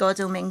into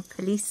Godalming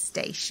Police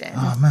Station.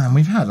 Oh, man,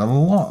 we've had a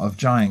lot of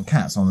giant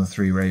cats on the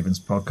Three Ravens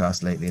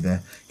podcast lately.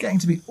 They're getting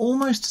to be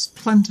almost as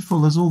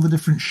plentiful as all the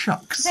different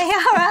shucks. They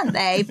are, aren't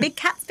they? Big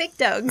cats, big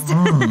dogs.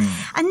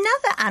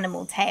 Another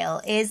animal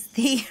tale is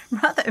the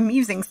rather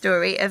amusing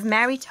story of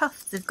Mary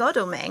Tofts of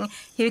Godalming,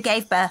 who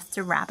gave birth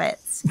to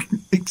rabbits.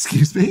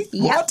 Excuse me?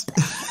 Yep. What?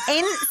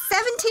 In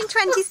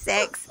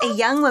 1726, a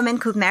young woman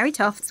called Mary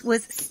Tofts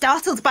was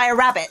startled by a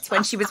rabbit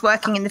when she was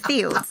working in the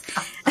fields.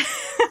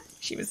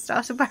 She was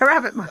startled by a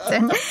rabbit,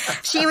 Martin.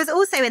 She was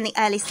also in the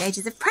early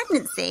stages of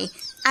pregnancy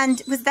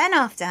and was then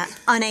after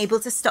unable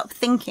to stop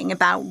thinking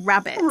about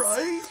rabbits.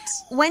 Right.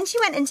 When she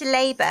went into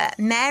labour,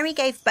 Mary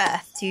gave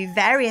birth to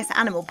various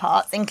animal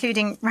parts,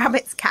 including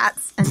rabbits,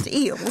 cats and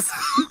eels.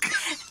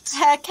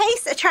 Her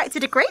case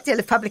attracted a great deal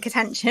of public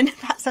attention,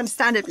 perhaps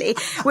understandably,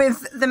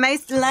 with the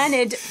most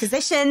learned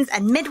physicians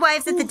and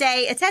midwives of the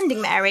day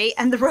attending Mary,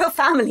 and the royal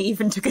family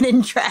even took an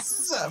interest.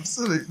 It's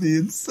absolutely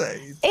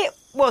insane. It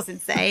was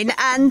insane.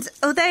 And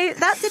although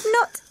that did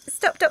not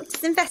stop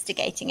doctors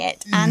investigating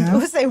it, and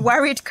also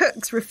worried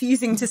cooks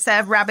refusing to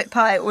serve rabbit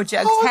pie or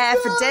jugged hare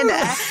for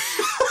dinner.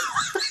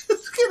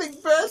 It's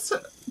getting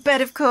better.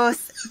 But of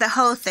course, the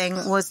whole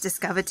thing was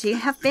discovered to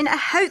have been a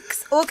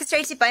hoax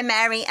orchestrated by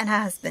Mary and her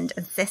husband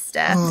and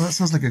sister. Oh, that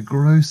sounds like a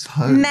gross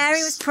hoax.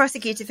 Mary was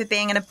prosecuted for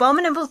being an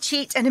abominable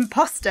cheat and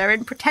impostor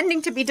and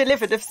pretending to be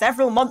delivered of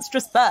several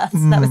monstrous births.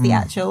 That was the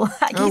actual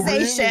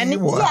accusation. Oh,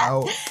 really?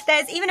 Wow. Yeah.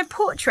 There's even a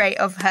portrait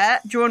of her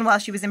drawn while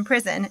she was in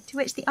prison, to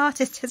which the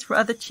artist has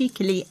rather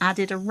cheekily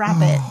added a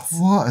rabbit. Oh,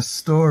 what a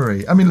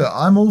story. I mean, look,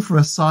 I'm all for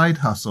a side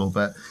hustle,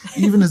 but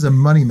even as a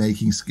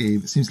money-making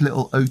scheme, it seems a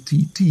little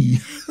OTT.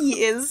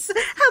 Yes.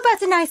 How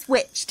about a nice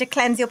witch to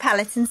cleanse your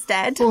palate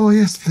instead? Oh,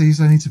 yes, please.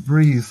 I need to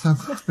breathe.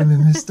 I've been in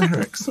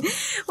hysterics.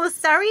 Well,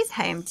 Surrey's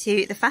home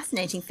to the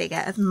fascinating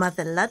figure of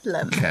Mother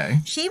Ludlam. Okay.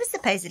 She was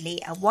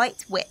supposedly a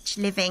white witch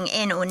living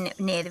in or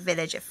near the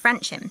village of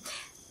Frensham.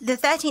 The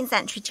 13th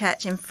century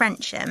church in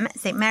Frensham,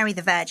 St. Mary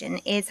the Virgin,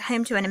 is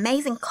home to an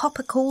amazing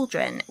copper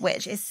cauldron,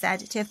 which is said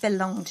to have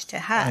belonged to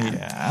her.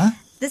 Yeah.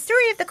 The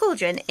story of the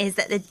cauldron is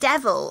that the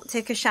devil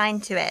took a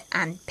shine to it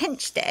and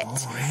pinched it.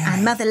 Oh, really?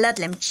 And Mother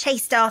Ludlam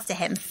chased after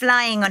him,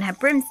 flying on her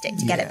broomstick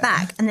to get it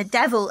back. And the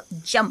devil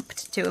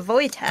jumped to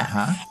avoid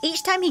her.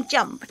 Each time he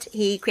jumped,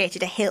 he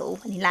created a hill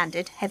when he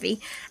landed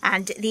heavy.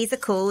 And these are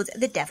called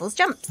the Devil's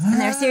Jumps.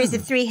 And they're a series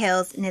of 3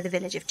 hills near the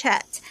village of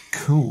Churt.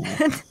 Cool.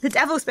 The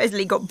devil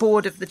supposedly got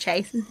bored of the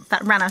chase,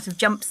 that ran out of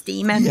jump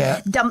steam,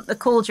 and dumped the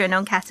cauldron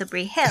on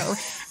Cattlebury Hill.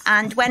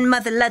 And when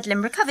Mother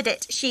Ludlam recovered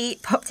it, she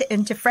popped it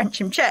into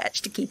Frensham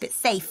Church to keep it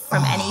safe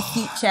from any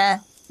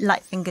future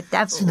light-fingered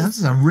devils. See, this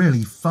is a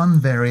really fun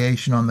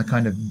variation on the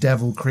kind of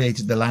devil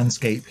created the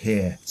landscape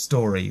here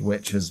story,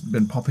 which has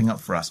been popping up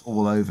for us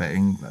all over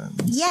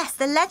England. Yes,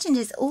 the legend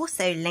is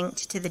also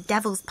linked to the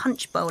Devil's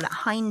Punch Bowl at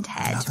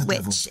Hindhead,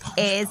 which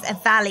is a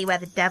valley where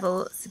the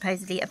devil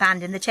supposedly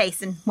abandoned the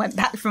chase and went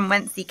back from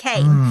whence he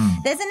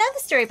came. There's another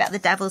story about the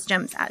Devil's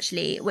Jumps,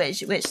 actually,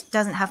 which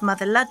doesn't have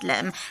Mother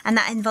Ludlam, and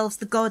that involves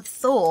the god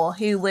Thor,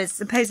 who was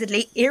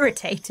supposedly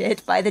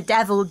irritated by the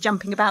devil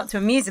jumping about to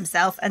amuse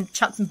himself and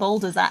chucked some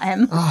boulders at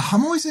him. Oh,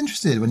 I'm always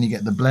interested when you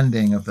get the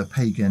blending of the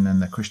pagan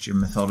and the Christian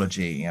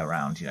mythology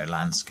around,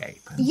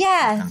 landscape.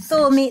 And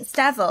Thor meets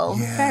devil.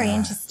 Yeah, very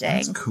interesting.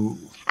 That's cool.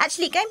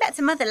 Actually, going back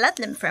to Mother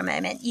Ludlam for a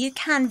moment, you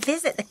can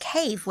visit the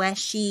cave where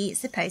she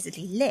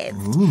supposedly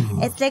lived.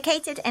 It's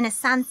located in a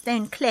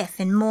sandstone cliff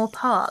in Moor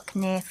Park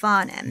near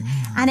Farnham.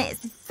 And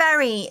it's a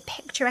very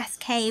picturesque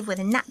cave with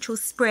a natural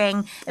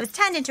spring. It was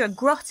turned into a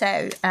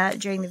grotto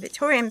during the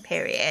Victorian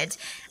period.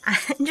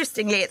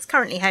 Interestingly, it's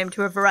currently home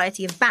to a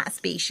variety of bat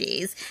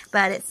species,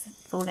 but it's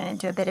fallen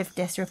into a bit of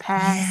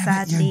disrepair,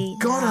 sadly. You've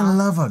got to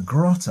love a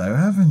grotto,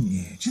 haven't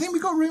you? Do you think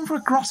we've got room for a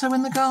grotto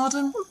in the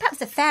garden?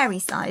 Perhaps a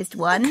fairy-sized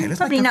one. Okay, let's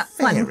Probably make a not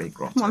fairy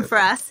grotto. one for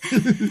us.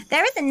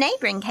 There is a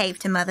neighbouring cave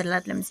to Mother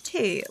Ludlam's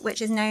too,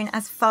 which is known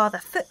as Father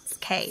Foot's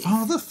cave.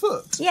 Father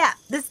Foot? Yeah,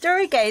 the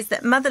story goes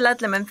that Mother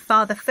Ludlam and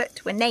Father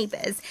Foot were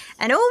neighbours,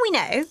 and all we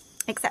know,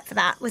 except for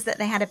that, was that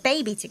they had a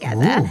baby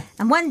together,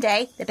 and one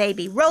day the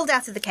baby rolled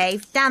out of the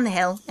cave, down the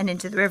hill, and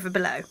into the river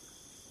below.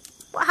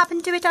 What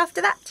happened to it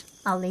after that?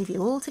 I'll leave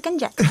you all to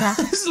conjecture.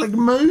 It's like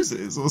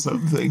Moses or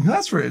something.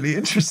 That's really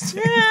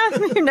interesting. Yeah,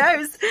 who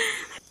knows?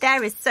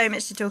 There is so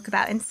much to talk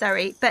about in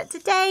Surrey, but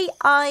today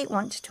I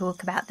want to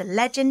talk about the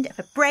legend of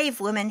a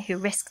brave woman who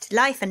risked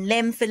life and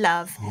limb for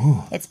love.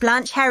 It's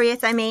Blanche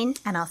Harriet,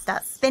 and I'll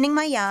start spinning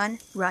my yarn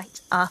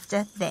right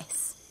after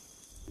this.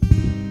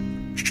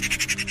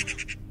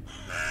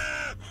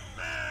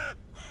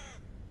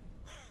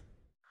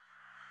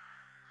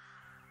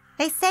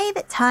 They say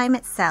that time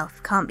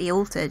itself can't be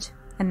altered,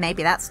 and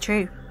maybe that's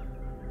true.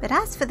 But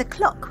as for the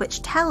clock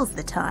which tells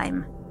the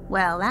time,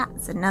 well,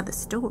 that's another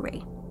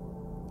story.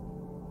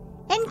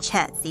 In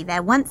Chertsey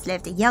there once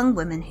lived a young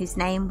woman whose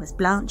name was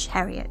Blanche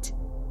Harriet.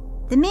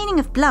 The meaning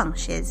of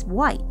Blanche is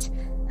white,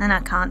 and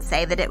I can't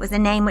say that it was a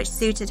name which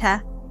suited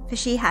her, for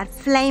she had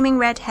flaming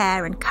red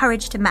hair and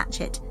courage to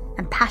match it,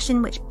 and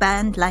passion which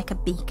burned like a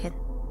beacon.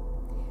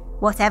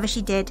 Whatever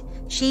she did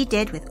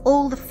with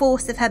all the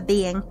force of her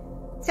being,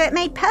 so it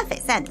made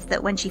perfect sense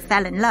that when she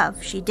fell in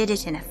love, she did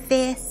it in a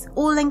fierce,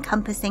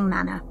 all-encompassing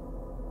manner.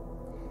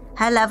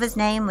 Her lover's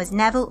name was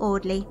Neville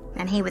Audley,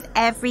 and he was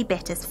every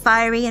bit as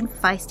fiery and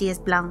feisty as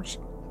Blanche.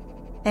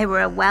 They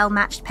were a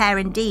well-matched pair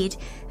indeed,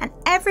 and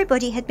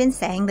everybody had been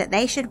saying that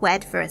they should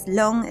wed for as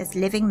long as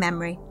living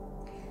memory.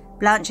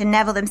 Blanche and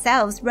Neville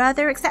themselves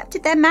rather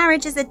accepted their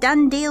marriage as a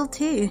done deal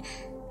too,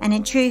 and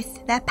in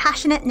truth, their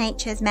passionate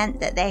natures meant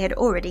that they had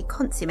already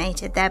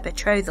consummated their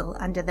betrothal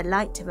under the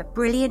light of a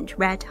brilliant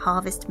red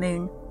harvest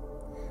moon.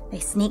 They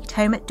sneaked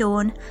home at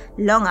dawn,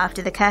 long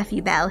after the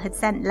curfew bell had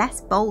sent less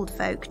bold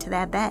folk to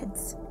their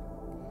beds.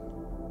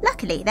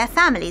 Luckily, their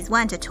families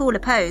weren't at all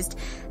opposed,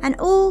 and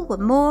all were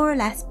more or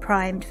less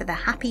primed for the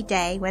happy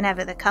day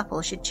whenever the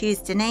couple should choose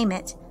to name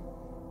it.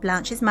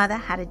 Blanche's mother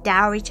had a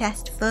dowry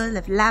chest full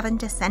of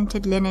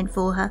lavender-scented linen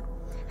for her,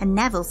 and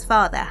Neville's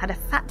father had a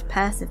fat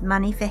purse of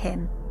money for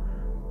him.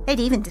 They'd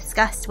even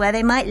discussed where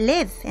they might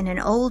live in an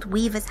old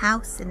weaver's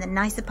house in the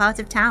nicer part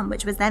of town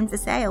which was then for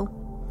sale.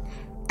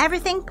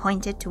 Everything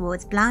pointed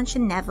towards Blanche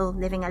and Neville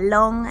living a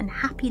long and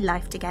happy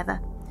life together,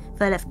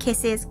 full of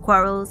kisses,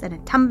 quarrels, and a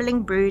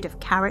tumbling brood of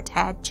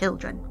carrot-haired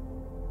children.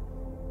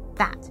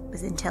 That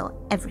was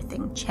until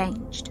everything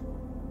changed.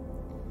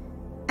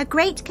 A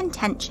great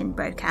contention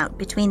broke out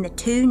between the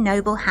two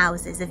noble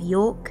houses of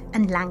York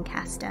and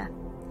Lancaster.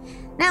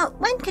 Now,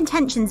 when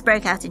contentions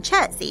broke out in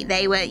Chertsey,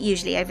 they were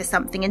usually over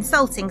something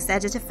insulting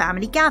said at a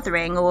family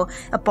gathering, or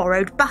a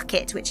borrowed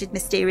bucket which had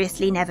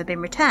mysteriously never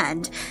been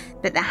returned.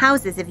 But the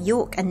houses of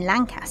York and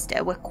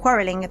Lancaster were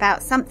quarrelling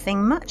about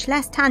something much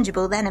less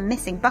tangible than a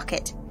missing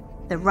bucket: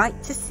 the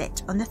right to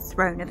sit on the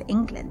throne of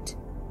England.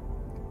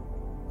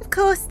 Of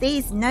course,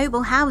 these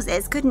noble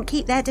houses couldn't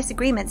keep their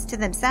disagreements to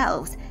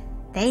themselves.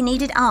 They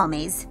needed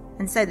armies,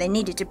 and so they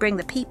needed to bring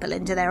the people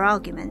into their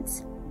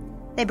arguments.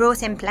 They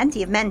brought in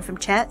plenty of men from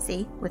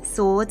Chertsey, with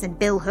swords and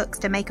billhooks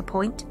to make a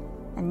point,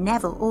 and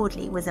Neville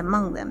Audley was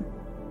among them.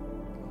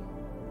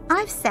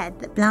 I've said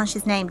that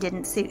Blanche's name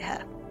didn't suit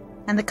her,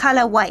 and the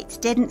colour white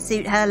didn't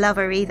suit her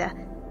lover either,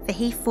 for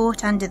he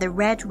fought under the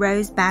red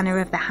rose banner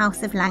of the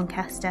House of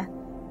Lancaster,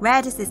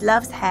 red as his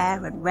love's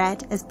hair and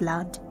red as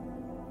blood.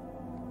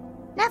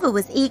 Neville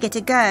was eager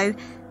to go,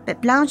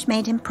 but Blanche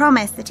made him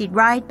promise that he'd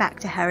ride back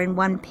to her in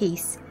one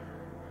piece.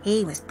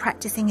 He was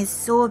practising his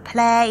sword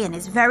play, and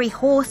his very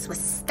horse was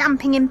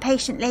stamping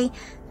impatiently,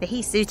 for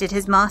he suited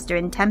his master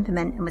in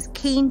temperament and was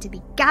keen to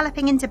be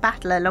galloping into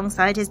battle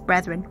alongside his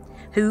brethren,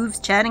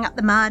 hooves churning up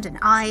the mud and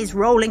eyes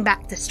rolling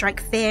back to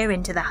strike fear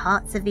into the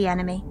hearts of the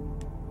enemy.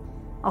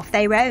 Off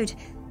they rode,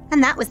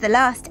 and that was the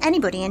last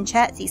anybody in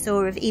Chertsey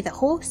saw of either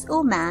horse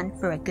or man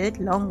for a good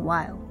long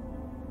while.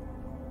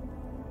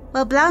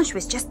 Well, Blanche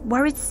was just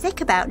worried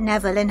sick about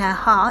Neville in her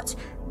heart,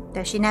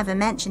 though she never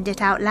mentioned it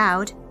out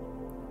loud.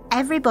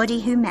 Everybody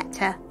who met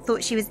her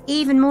thought she was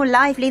even more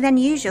lively than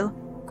usual,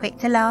 quick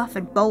to laugh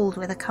and bold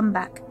with a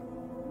comeback.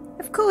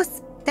 Of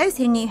course, those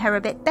who knew her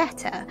a bit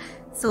better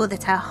saw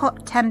that her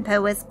hot temper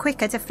was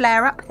quicker to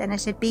flare up than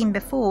it had been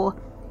before,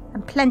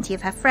 and plenty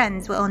of her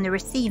friends were on the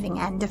receiving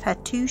end of her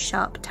too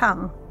sharp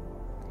tongue.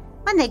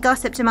 When they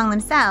gossiped among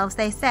themselves,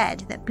 they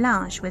said that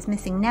Blanche was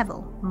missing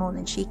Neville more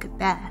than she could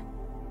bear.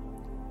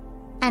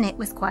 And it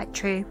was quite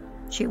true,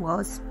 she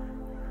was.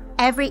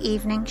 Every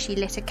evening she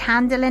lit a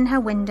candle in her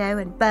window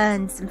and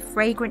burned some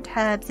fragrant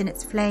herbs in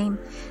its flame,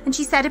 and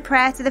she said a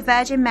prayer to the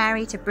Virgin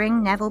Mary to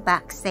bring Neville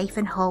back safe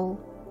and whole.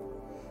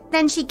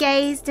 Then she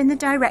gazed in the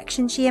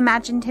direction she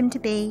imagined him to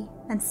be,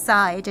 and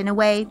sighed in a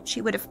way she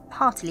would have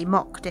heartily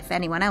mocked if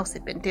anyone else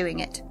had been doing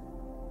it.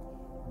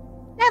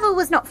 Neville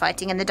was not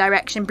fighting in the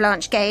direction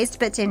Blanche gazed,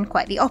 but in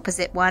quite the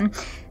opposite one,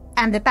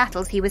 and the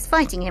battles he was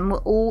fighting in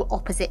were all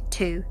opposite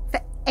too,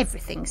 for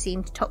everything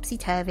seemed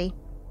topsy-turvy.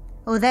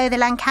 Although the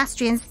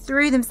Lancastrians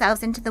threw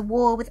themselves into the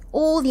war with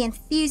all the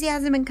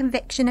enthusiasm and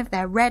conviction of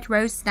their red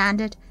rose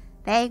standard,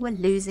 they were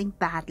losing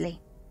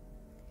badly.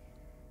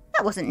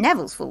 That wasn't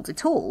Neville's fault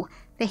at all,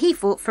 for he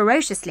fought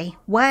ferociously,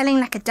 whirling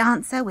like a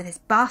dancer with his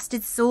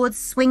bastard sword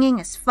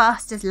swinging as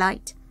fast as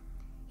light.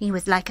 He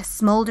was like a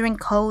smouldering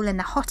coal in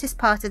the hottest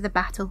part of the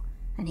battle,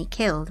 and he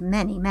killed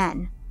many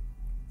men.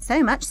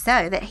 So much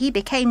so that he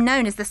became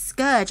known as the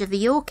scourge of the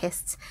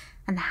Yorkists,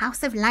 and the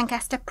House of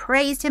Lancaster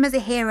praised him as a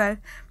hero,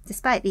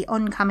 despite the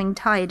oncoming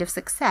tide of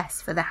success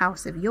for the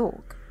House of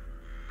York.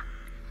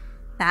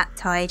 That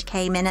tide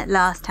came in at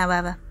last,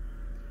 however.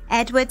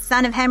 Edward,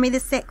 son of Henry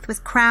VI, was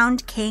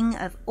crowned King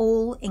of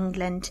all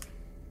England.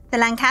 The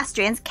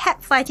Lancastrians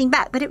kept fighting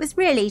back, but it was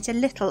really to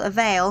little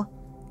avail.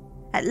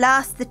 At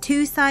last the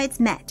two sides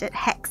met at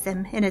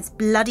Hexham in as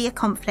bloody a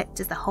conflict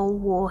as the whole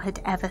war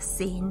had ever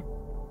seen.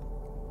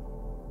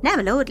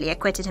 Neville Audley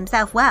acquitted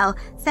himself well,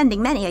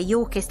 sending many a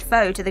Yorkist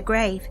foe to the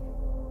grave.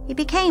 He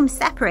became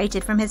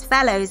separated from his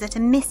fellows at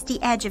a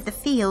misty edge of the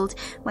field,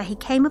 where he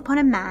came upon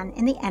a man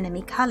in the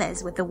enemy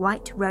colours with the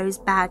white rose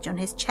badge on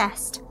his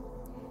chest.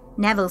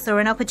 Neville saw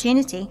an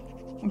opportunity,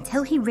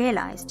 until he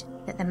realised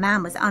that the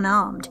man was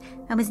unarmed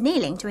and was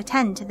kneeling to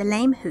attend to the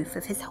lame hoof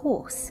of his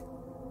horse.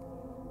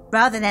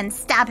 Rather than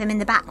stab him in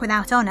the back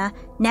without honour,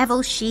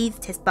 Neville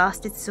sheathed his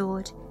bastard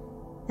sword.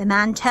 The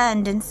man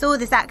turned and saw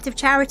this act of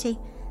charity,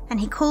 and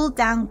he called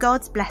down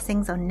God's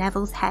blessings on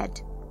Neville's head.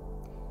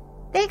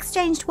 They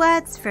exchanged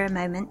words for a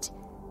moment,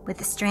 with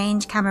the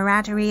strange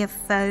camaraderie of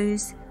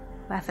foes,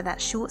 where for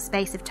that short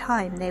space of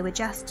time they were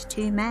just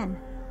two men,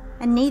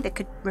 and neither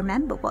could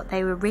remember what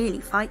they were really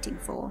fighting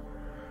for.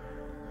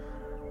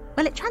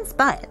 Well, it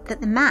transpired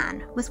that the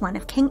man was one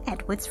of King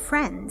Edward's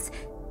friends,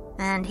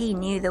 and he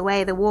knew the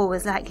way the war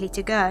was likely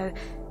to go,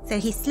 so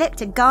he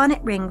slipped a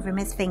garnet ring from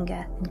his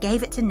finger and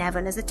gave it to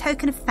Neville as a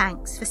token of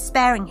thanks for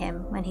sparing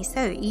him when he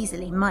so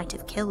easily might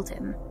have killed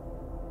him.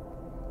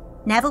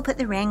 Neville put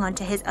the ring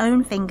onto his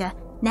own finger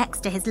next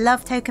to his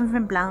love token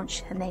from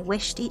Blanche, and they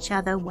wished each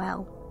other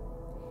well.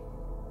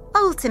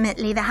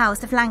 Ultimately, the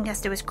House of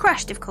Lancaster was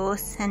crushed, of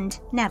course, and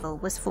Neville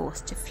was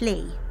forced to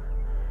flee.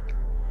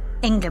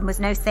 England was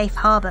no safe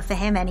harbour for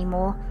him any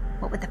more,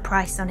 what with the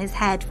price on his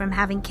head from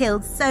having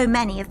killed so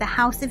many of the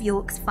House of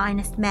York's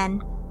finest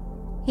men.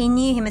 He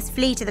knew he must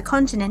flee to the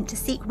continent to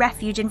seek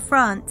refuge in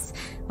France,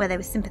 where they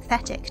were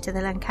sympathetic to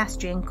the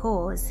Lancastrian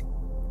cause.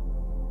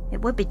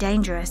 It would be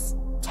dangerous,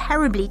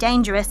 terribly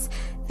dangerous,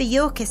 for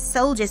Yorkist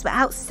soldiers were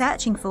out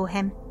searching for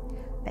him.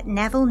 But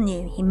Neville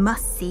knew he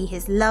must see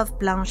his love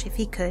Blanche if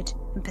he could,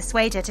 and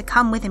persuade her to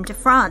come with him to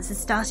France and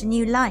start a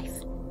new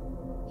life.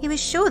 He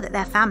was sure that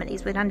their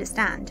families would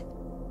understand.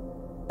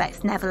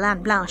 Both Neville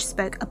and Blanche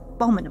spoke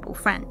abominable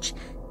French,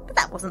 but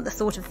that wasn't the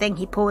sort of thing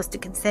he paused to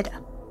consider.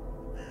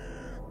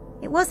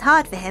 It was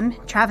hard for him,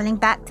 travelling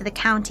back to the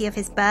county of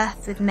his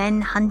birth with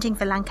men hunting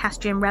for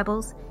Lancastrian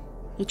rebels.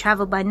 He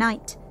travelled by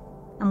night,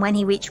 and when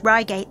he reached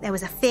Reigate there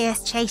was a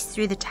fierce chase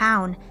through the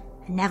town,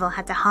 and Neville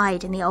had to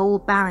hide in the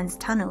old Baron's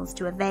tunnels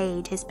to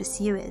evade his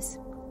pursuers.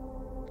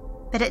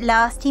 But at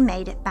last he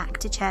made it back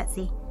to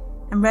Chertsey,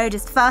 and rode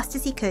as fast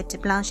as he could to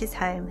Blanche's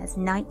home as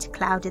night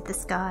clouded the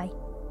sky.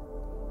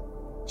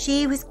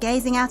 She was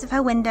gazing out of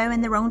her window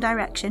in the wrong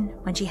direction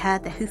when she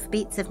heard the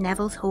hoofbeats of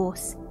Neville's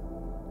horse.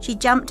 She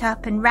jumped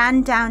up and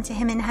ran down to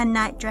him in her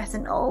nightdress,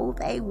 and oh,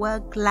 they were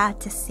glad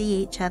to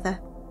see each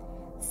other.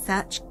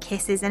 Such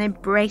kisses and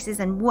embraces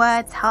and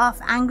words half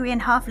angry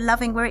and half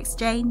loving were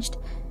exchanged.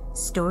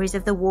 Stories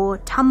of the war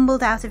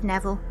tumbled out of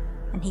Neville,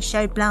 and he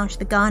showed Blanche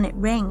the garnet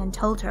ring and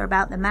told her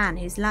about the man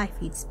whose life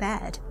he'd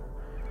spared.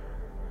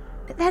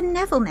 But then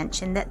Neville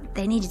mentioned that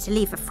they needed to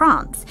leave for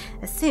France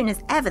as soon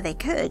as ever they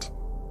could.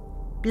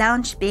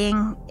 Blanche,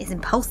 being as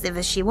impulsive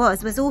as she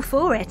was all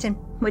for it, and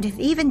would have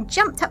even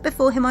jumped up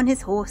before him on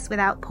his horse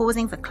without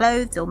pausing for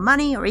clothes or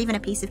money or even a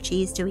piece of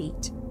cheese to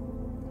eat.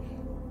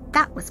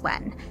 That was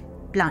when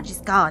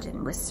Blanche's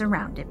garden was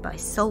surrounded by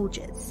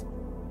soldiers.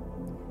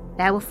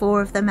 There were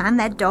 4 of them and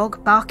their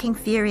dog barking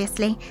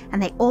furiously,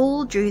 and they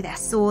all drew their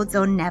swords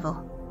on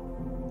Neville.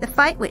 The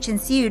fight which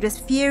ensued was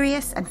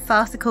furious and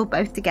farcical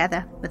both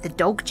together, with the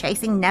dog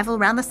chasing Neville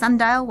round the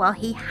sundial while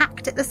he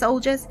hacked at the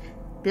soldiers.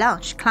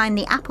 Blanche climbed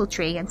the apple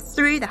tree and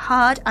threw the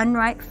hard,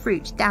 unripe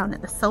fruit down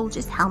at the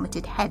soldiers'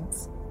 helmeted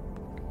heads.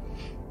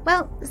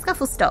 Well, the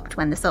scuffle stopped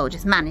when the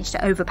soldiers managed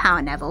to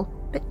overpower Neville,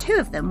 but 2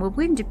 of them were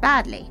wounded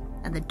badly,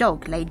 and the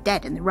dog lay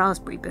dead in the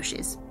raspberry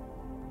bushes.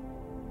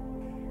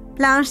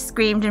 Blanche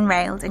screamed and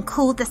railed and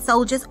called the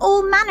soldiers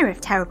all manner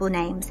of terrible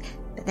names,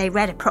 but they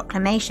read a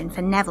proclamation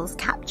for Neville's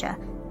capture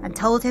and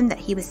told him that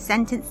he was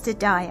sentenced to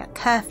die at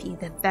curfew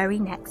the very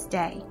next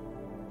day,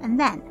 and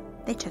then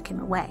they took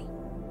him away.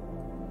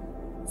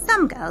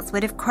 Some girls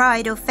would have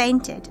cried or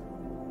fainted,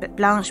 but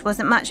Blanche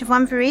wasn't much of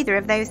one for either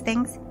of those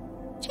things.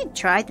 She'd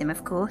tried them,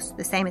 of course,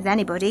 the same as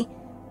anybody,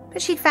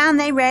 but she'd found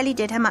they rarely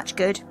did her much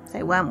good,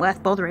 so weren't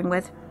worth bothering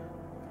with.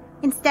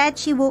 Instead,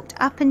 she walked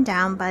up and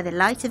down by the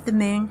light of the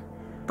moon,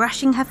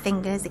 brushing her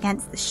fingers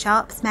against the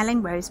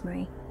sharp-smelling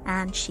rosemary,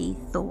 and she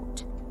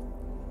thought.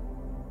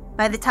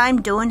 By the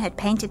time dawn had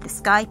painted the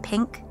sky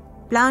pink,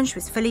 Blanche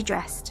was fully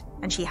dressed,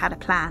 and she had a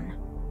plan.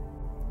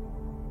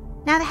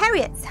 Now the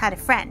Herriots had a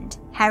friend,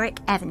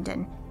 Herrick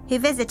Evenden, who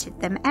visited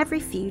them every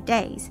few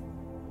days.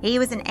 He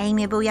was an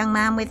amiable young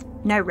man with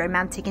no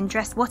romantic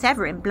interest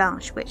whatever in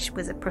Blanche, which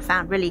was a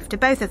profound relief to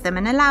both of them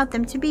and allowed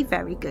them to be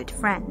very good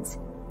friends.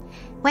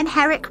 When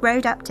Herrick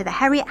rode up to the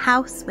Herriot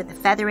house with a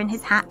feather in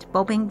his hat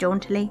bobbing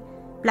jauntily,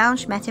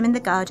 Blanche met him in the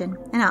garden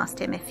and asked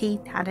him if he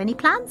had any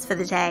plans for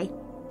the day.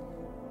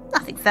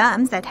 Nothing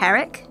firm, said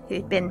Herrick,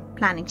 who'd been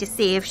planning to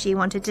see if she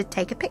wanted to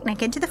take a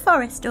picnic into the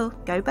forest or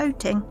go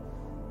boating.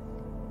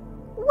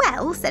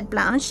 Well, said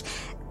Blanche,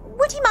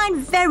 would he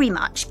mind very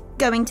much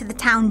going to the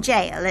town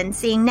jail and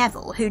seeing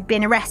Neville, who'd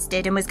been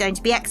arrested and was going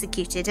to be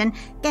executed, and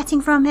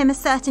getting from him a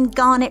certain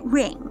garnet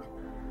ring?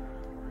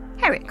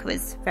 Herrick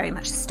was very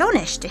much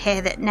astonished to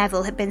hear that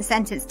Neville had been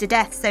sentenced to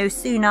death so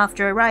soon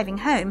after arriving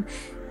home,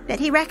 but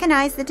he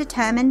recognised the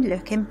determined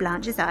look in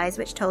Blanche's eyes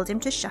which told him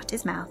to shut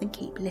his mouth and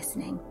keep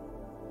listening.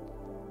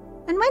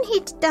 And when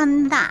he'd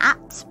done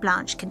that,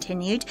 Blanche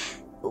continued,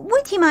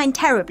 would he mind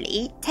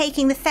terribly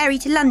taking the ferry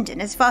to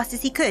London as fast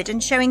as he could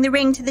and showing the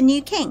ring to the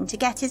new king to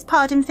get his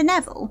pardon for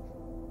Neville?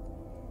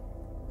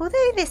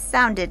 Although this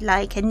sounded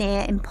like a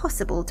near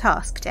impossible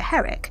task to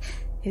Herrick,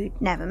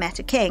 who'd never met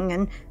a king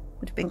and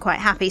would have been quite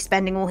happy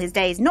spending all his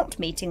days not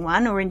meeting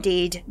one, or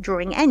indeed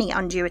drawing any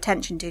undue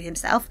attention to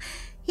himself,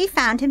 he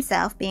found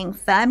himself being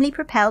firmly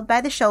propelled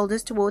by the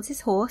shoulders towards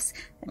his horse,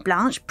 and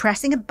Blanche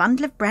pressing a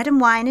bundle of bread and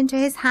wine into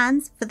his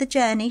hands for the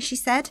journey, she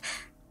said,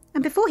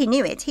 and before he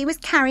knew it, he was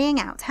carrying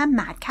out her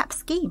madcap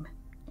scheme,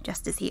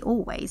 just as he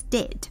always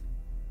did.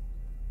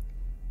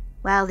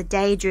 Well, the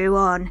day drew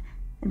on,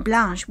 and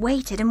Blanche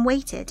waited and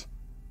waited.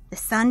 The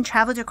sun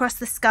travelled across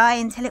the sky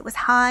until it was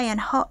high and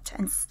hot,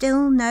 and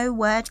still no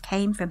word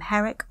came from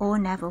Herrick or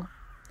Neville.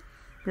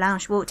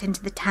 Blanche walked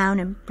into the town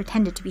and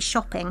pretended to be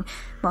shopping,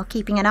 while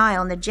keeping an eye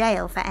on the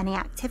jail for any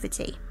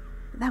activity,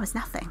 but there was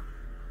nothing.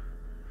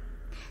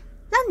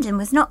 London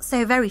was not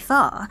so very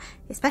far,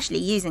 especially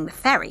using the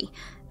ferry,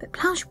 but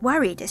Blanche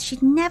worried as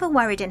she'd never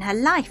worried in her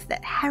life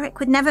that Herrick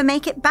would never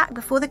make it back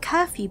before the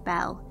curfew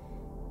bell.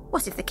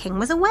 What if the king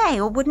was away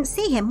or wouldn't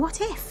see him?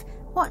 What if?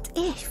 What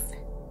if?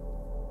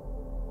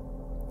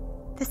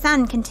 The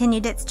sun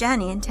continued its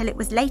journey until it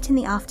was late in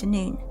the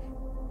afternoon,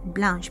 and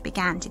Blanche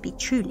began to be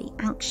truly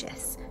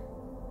anxious.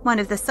 One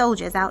of the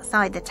soldiers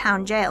outside the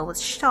town jail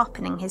was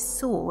sharpening his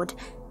sword,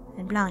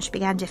 and Blanche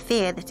began to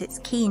fear that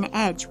its keen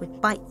edge would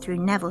bite through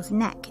Neville's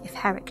neck if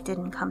Herrick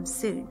didn't come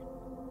soon.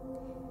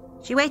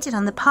 She waited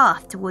on the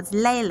path towards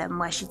Laleham,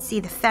 where she'd see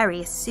the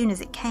ferry as soon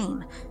as it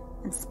came,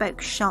 and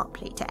spoke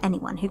sharply to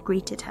anyone who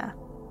greeted her.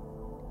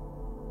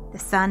 The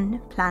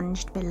sun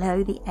plunged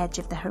below the edge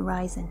of the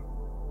horizon.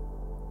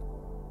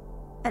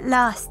 At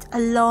last, a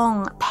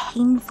long,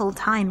 painful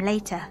time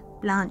later,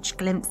 Blanche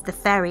glimpsed the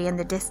ferry in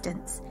the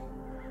distance.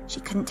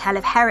 She couldn't tell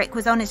if Herrick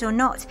was on it or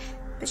not,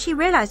 but she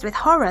realised with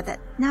horror that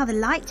now the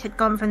light had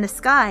gone from the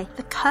sky,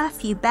 the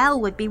curfew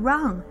bell would be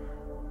rung.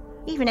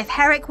 Even if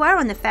Herrick were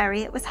on the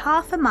ferry, it was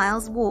half a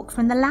mile's walk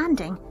from the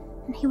landing,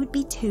 and he would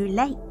be too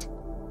late.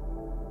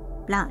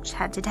 Blanche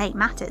had to take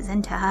matters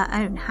into her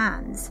own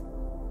hands.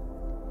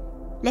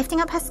 Lifting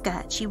up her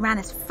skirt, she ran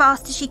as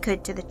fast as she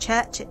could to the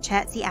church at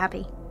Chertsey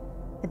Abbey.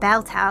 The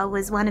bell tower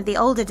was one of the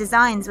older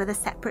designs with a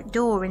separate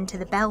door into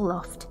the bell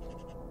loft.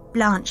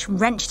 Blanche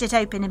wrenched it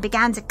open and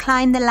began to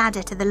climb the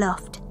ladder to the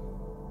loft.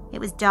 It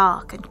was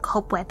dark and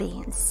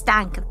cobwebby and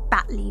stank of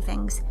bat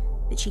leavings,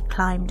 but she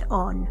climbed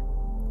on.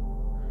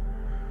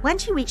 When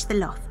she reached the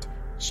loft,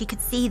 she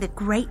could see the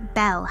great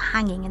bell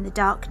hanging in the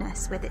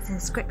darkness with its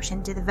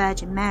inscription to the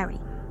Virgin Mary.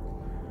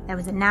 There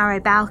was a narrow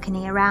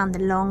balcony around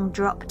the long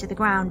drop to the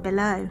ground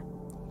below.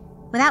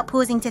 Without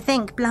pausing to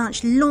think,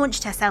 Blanche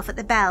launched herself at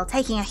the bell,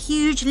 taking a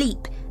huge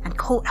leap, and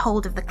caught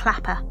hold of the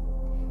clapper.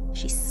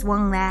 She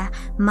swung there,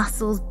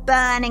 muscles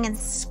burning and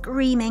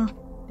screaming,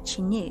 but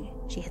she knew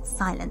she had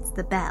silenced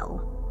the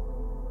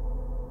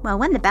bell. Well,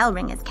 when the bell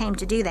ringers came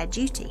to do their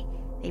duty,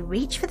 they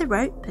reached for the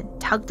rope and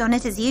tugged on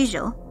it as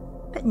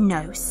usual, but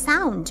no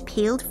sound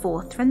pealed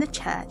forth from the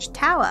church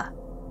tower.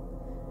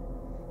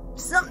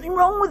 "Something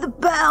wrong with the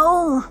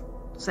bell,"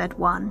 said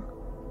one.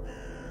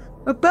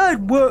 "A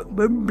bad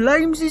workman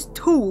blames his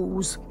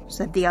tools,"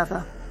 said the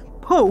other.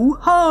 "Pull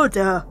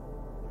harder."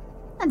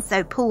 And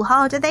so pull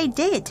harder they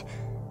did,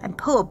 and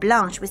poor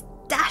Blanche was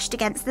dashed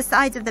against the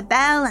sides of the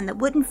bell and the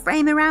wooden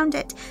frame around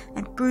it,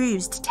 and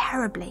bruised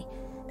terribly.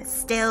 But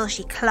still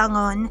she clung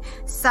on,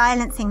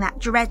 silencing that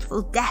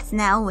dreadful death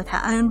knell with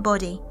her own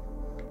body.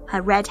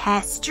 Her red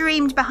hair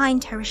streamed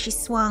behind her as she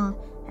swung,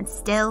 and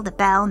still the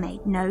bell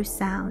made no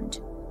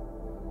sound.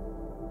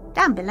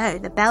 Down below,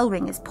 the bell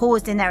ringers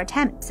paused in their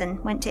attempts and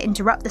went to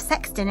interrupt the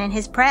sexton in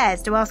his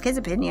prayers to ask his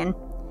opinion.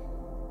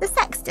 The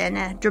sexton,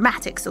 a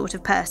dramatic sort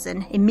of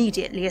person,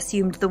 immediately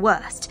assumed the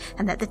worst,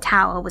 and that the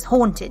tower was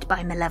haunted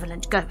by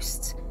malevolent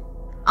ghosts.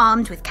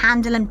 Armed with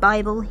candle and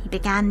Bible, he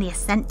began the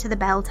ascent to the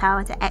bell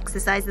tower to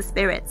exorcise the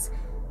spirits.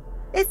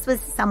 This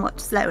was somewhat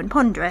slow and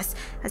ponderous,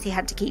 as he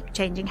had to keep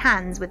changing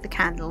hands with the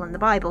candle and the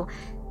Bible.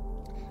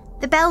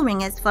 The bell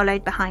ringers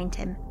followed behind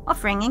him,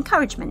 offering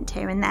encouragement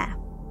here and there.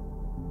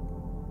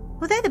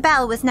 Although the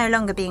bell was no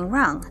longer being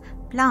rung,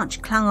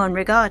 Blanche clung on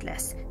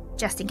regardless,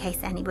 just in case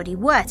anybody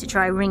were to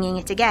try ringing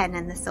it again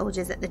and the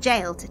soldiers at the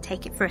jail to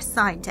take it for a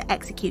sign to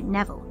execute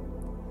Neville.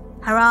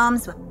 Her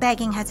arms were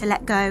begging her to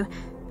let go,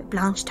 but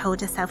Blanche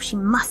told herself she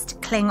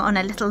must cling on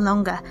a little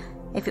longer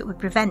if it would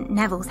prevent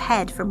Neville's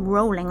head from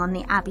rolling on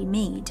the Abbey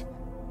mead.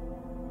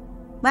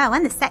 Well,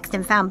 when the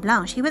sexton found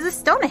Blanche, he was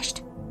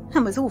astonished,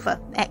 and was all for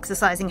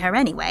exorcising her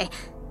anyway,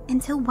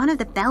 until one of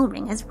the bell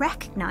ringers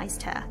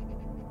recognised her.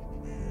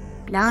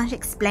 Blanche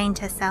explained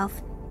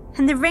herself,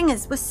 and the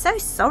ringers were so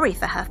sorry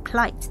for her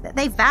plight that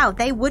they vowed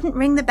they wouldn't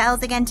ring the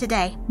bells again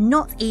today,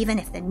 not even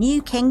if the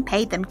new king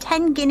paid them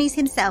 10 guineas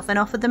himself and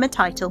offered them a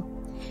title.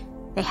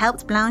 They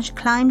helped Blanche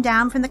climb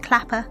down from the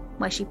clapper,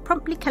 where she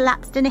promptly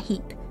collapsed in a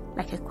heap,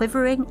 like a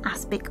quivering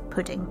aspic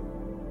pudding.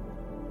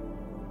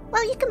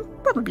 Well, you can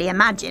probably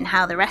imagine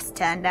how the rest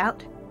turned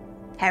out.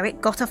 Herrick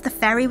got off the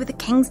ferry with the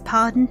king's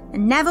pardon,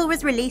 and Neville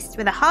was released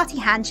with a hearty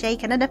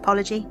handshake and an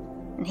apology,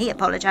 and he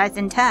apologised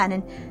in turn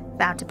and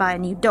vowed to buy a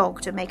new dog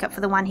to make up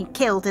for the one he'd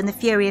killed in the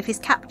fury of his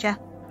capture.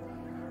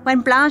 When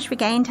Blanche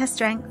regained her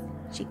strength,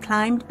 she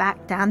climbed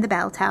back down the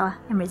bell tower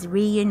and was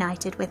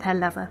reunited with her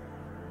lover.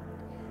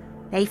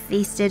 They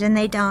feasted and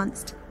they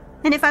danced,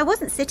 and if I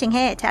wasn't sitting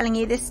here telling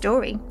you this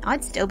story,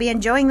 I'd still be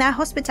enjoying their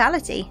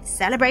hospitality,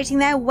 celebrating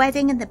their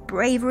wedding and the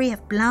bravery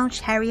of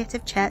Blanche Heriot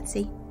of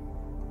Chertsey.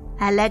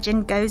 Her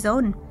legend goes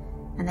on,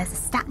 and there's a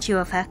statue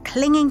of her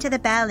clinging to the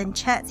bell in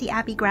Chertsey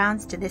Abbey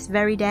grounds to this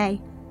very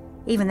day,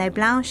 even though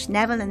Blanche,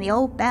 Neville and the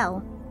old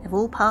bell have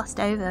all passed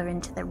over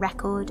into the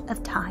record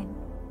of time.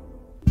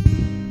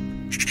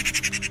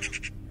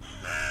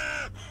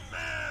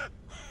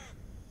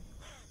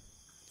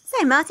 So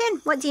So, Martin,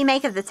 what do you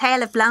make of the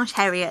tale of Blanche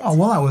Harriet? Oh,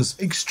 well, that was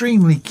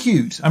extremely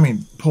cute. I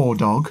mean, poor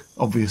dog,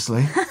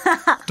 obviously.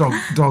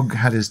 Dog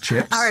had his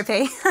chips.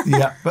 R.I.P.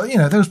 Yeah, but,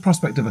 there was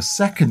prospect of a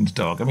second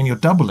dog. I mean, you're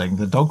doubling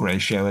the dog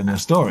ratio in your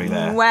story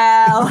there.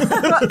 Well,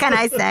 what can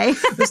I say?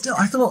 But still,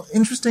 I thought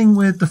interesting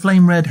with the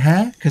flame red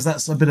hair, because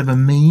that's a bit of a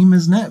meme,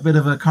 isn't it? A bit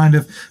of a kind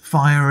of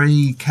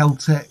fiery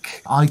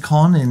Celtic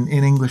icon in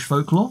English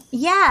folklore.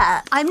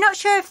 Yeah, I'm not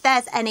sure if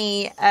there's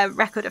any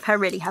record of her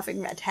really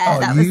having red hair. Oh,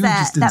 that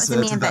was a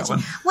me invention.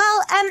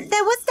 Well,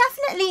 there was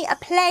definitely a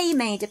play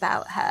made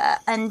about her,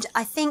 and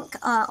I think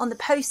on the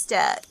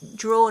poster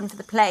drawn for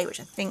the play,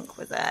 which I think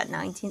was a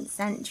 19th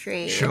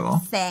century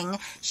thing,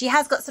 she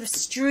has got sort of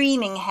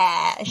streaming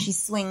hair as she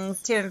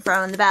swings to and fro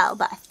on the bell,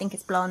 but I think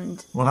it's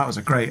blonde. Well, that was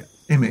a great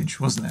image,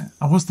 wasn't it?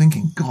 I was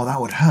thinking, God,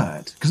 that would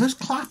hurt. Because those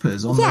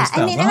clappers on those bells,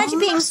 I mean, imagine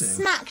being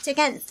smacked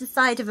against the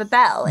side of a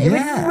bell. It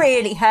would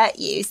really hurt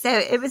you. So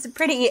it was a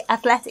pretty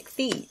athletic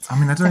feat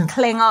to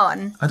cling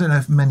on. I don't know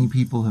if many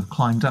people have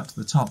climbed up to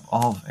the top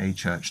of a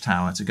church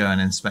tower to go and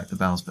inspect the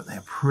bells, but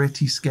they're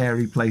pretty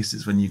scary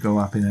places when you go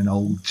up in an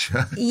old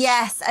church.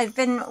 Yes, I've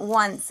been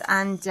once,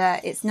 and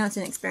it's not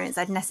an experience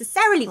I'd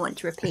necessarily want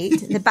to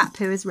repeat. The bat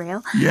poo is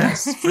real.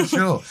 Yes, for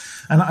sure.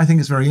 And I think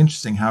it's very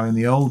interesting how in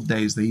the old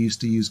days they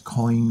used to use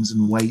coins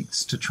and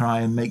weights to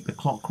try and make the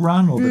clock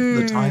run or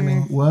the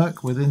timing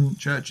work within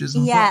churches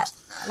and clocks.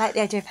 I like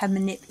the idea of her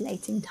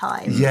manipulating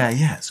time. Yeah,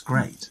 it's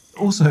great.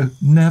 Also,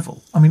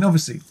 Neville. I mean,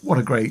 obviously, what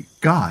a great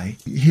guy.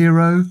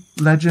 Hero,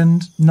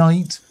 legend,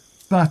 knight,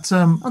 but...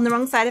 on the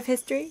wrong side of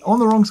history? On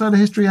the wrong side of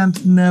history,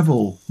 and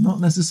Neville. Not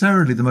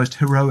necessarily the most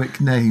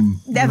heroic name.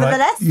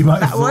 Nevertheless,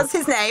 that was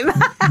his name.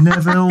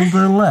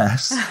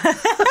 Nevertheless.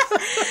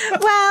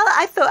 Well,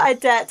 I thought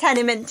I'd turn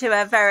him into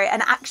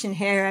an action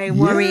hero,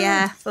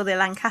 warrior for the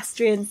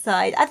Lancastrian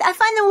side. I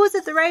find the Wars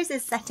of the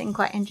Roses setting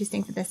quite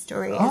interesting for this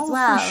story as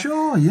well. Oh, for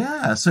sure,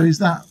 yeah. So is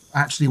that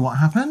actually what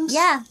happened?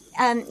 Yeah.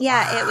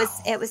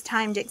 It was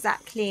timed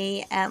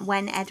exactly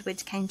when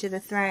Edward came to the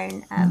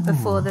throne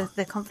before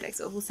the conflicts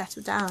all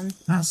settled down.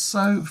 That's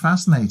so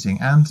fascinating.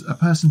 And a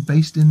person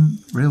based in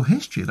real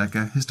history, like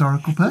a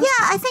historical person.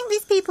 Yeah, I think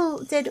these people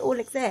did all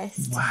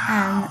exist.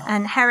 Wow.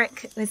 And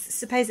Herrick was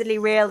supposedly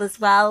real as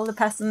well, the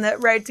person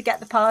that rode to get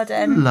the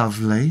pardon.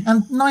 Lovely.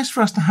 And nice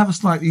for us to have a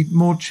slightly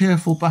more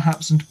cheerful,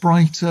 perhaps, and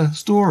brighter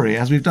story,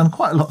 as we've done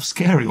quite a lot of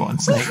scary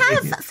ones. We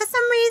have, for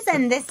some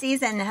reason, this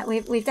season,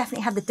 we've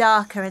definitely had the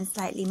darker and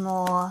slightly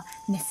more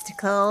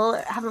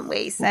mystical, haven't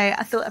we? So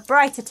I thought a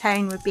brighter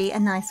tone would be a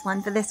nice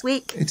one for this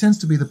week. It tends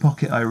to be the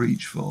pocket I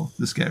reach for,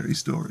 the scary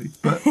story.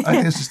 But I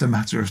think it's just a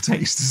matter of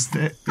taste,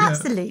 isn't it? Yeah.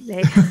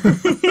 Absolutely.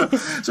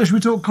 So should we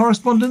talk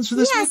correspondence for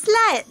this week? Yes,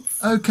 let's.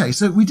 Okay,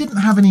 so we didn't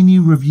have any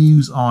new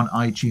reviews on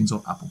iTunes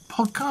or Apple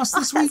Podcasts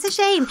this week. That's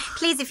a shame.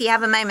 Please, if you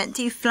have a moment,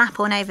 do flap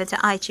on over to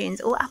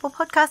iTunes or Apple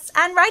Podcasts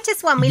and write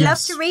us one. We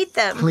love to read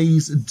them.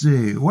 Please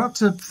do. We're up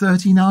to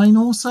 39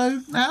 or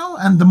so now,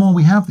 and the more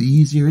we have, the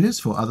easier it is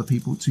for other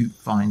people to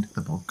find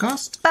the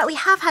podcast. But we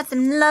have had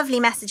some lovely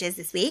messages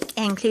this week,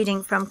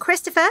 including from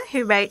Christopher,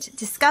 who wrote,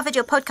 "Discovered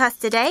your podcast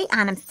today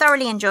and I'm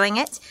thoroughly enjoying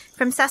it.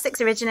 From Sussex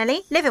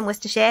originally, live in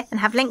Worcestershire and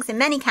have links in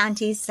many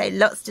counties, so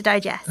lots to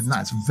digest." And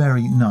that's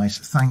very nice.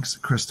 Thanks,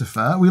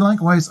 Christopher. We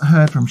likewise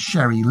heard from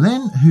Sherry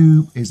Lynn,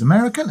 who is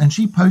American, and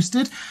she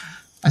posted,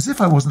 "As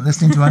if I wasn't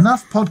listening to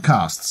enough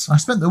podcasts. I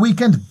spent the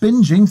weekend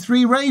binging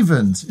Three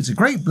Ravens. It's a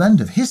great blend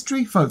of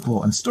history,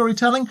 folklore and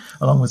storytelling,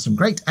 along with some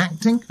great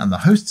acting, and the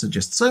hosts are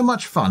just so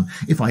much fun.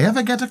 If I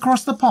ever get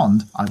across the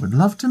pond, I would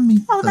love to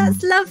meet them." Oh,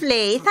 that's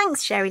lovely.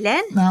 Thanks, Sherry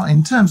Lynn. Now,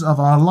 in terms of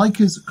our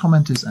likers,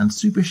 commenters and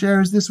super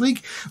sharers this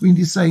week, we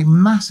need to say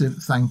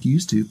massive thank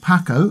yous to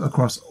Paco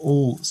across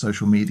all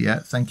social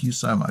media. Thank you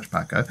so much,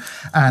 Paco.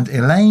 And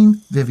Elaine,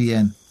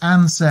 Vivian,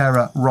 Anne,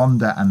 Sarah,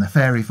 Rhonda and the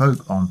Fairy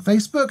Folk on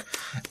Facebook,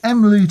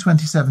 Emlu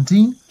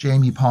 2017,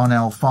 Jamie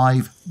Parnell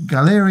 5,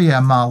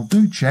 Galeria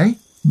Malduce,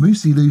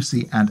 Moosey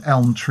Lucy and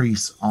Elm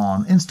Trees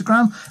on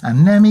Instagram,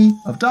 and Nemi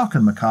of Dark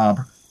and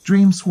Macabre,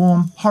 Dream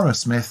Swarm, Horror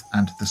Smith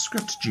and The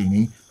Script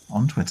Genie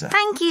on Twitter.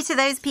 Thank you to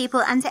those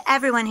people and to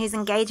everyone who's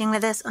engaging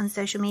with us on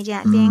social media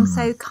and being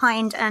so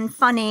kind and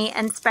funny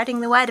and spreading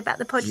the word about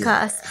the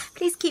podcast. Yeah.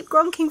 Please keep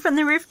gronking from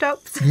the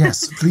rooftops.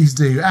 Yes, please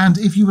do. And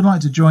if you would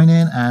like to join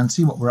in and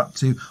see what we're up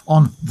to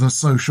on the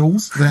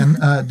socials, then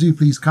do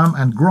please come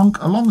and gronk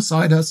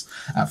alongside us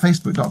at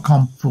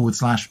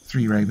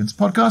facebook.com/Three Ravens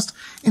Podcast,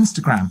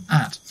 Instagram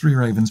 @Three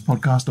Ravens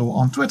Podcast, or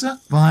on Twitter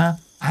via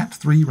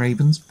 @Three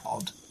Ravens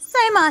Pod.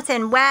 So,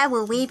 Martin, where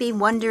will we be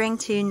wandering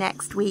to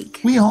next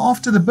week? We are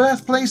off to the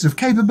birthplace of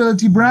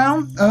Capability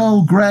Brown,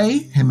 Earl Grey,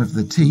 him of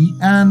the tea,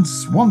 and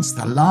once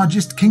the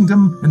largest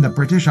kingdom in the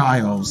British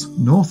Isles,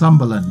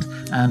 Northumberland.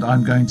 And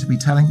I'm going to be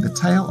telling the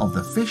tale of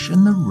the fish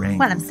in the ring.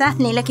 Well, I'm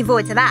certainly looking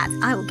forward to that.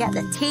 I will get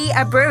the tea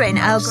a-brewing,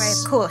 Earl Grey,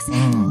 of course.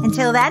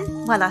 Until then,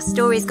 while our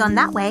story's gone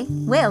that way,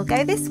 we'll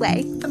go this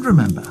way. And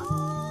remember,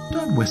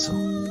 don't whistle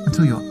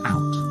until you're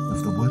out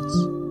of the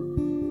woods.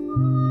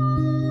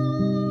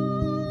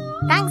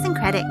 Thanks and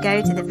credit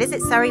go to the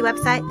Visit Surrey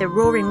website, the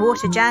Roaring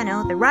Water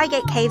Journal, the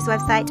Reigate Caves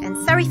website, and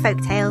Surrey Folk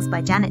Tales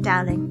by Janet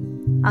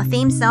Dowling. Our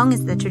theme song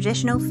is the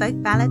traditional folk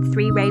ballad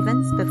Three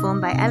Ravens,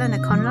 performed by Eleanor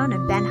Conlon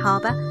and Ben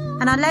Harbour,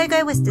 and our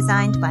logo was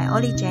designed by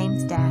Ollie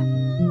James Dare.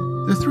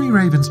 The Three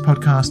Ravens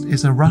podcast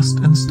is a Rust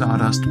and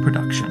Stardust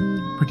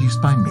production,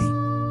 produced by me,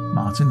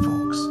 Martin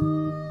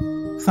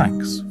Vaux.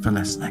 Thanks for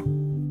listening.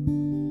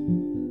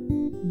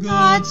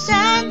 God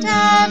sent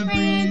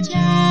every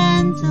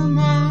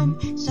gentleman,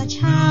 such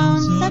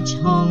hounds, such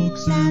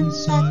hawks, and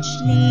such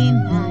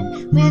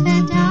leman, with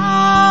a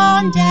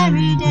down,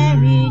 derry,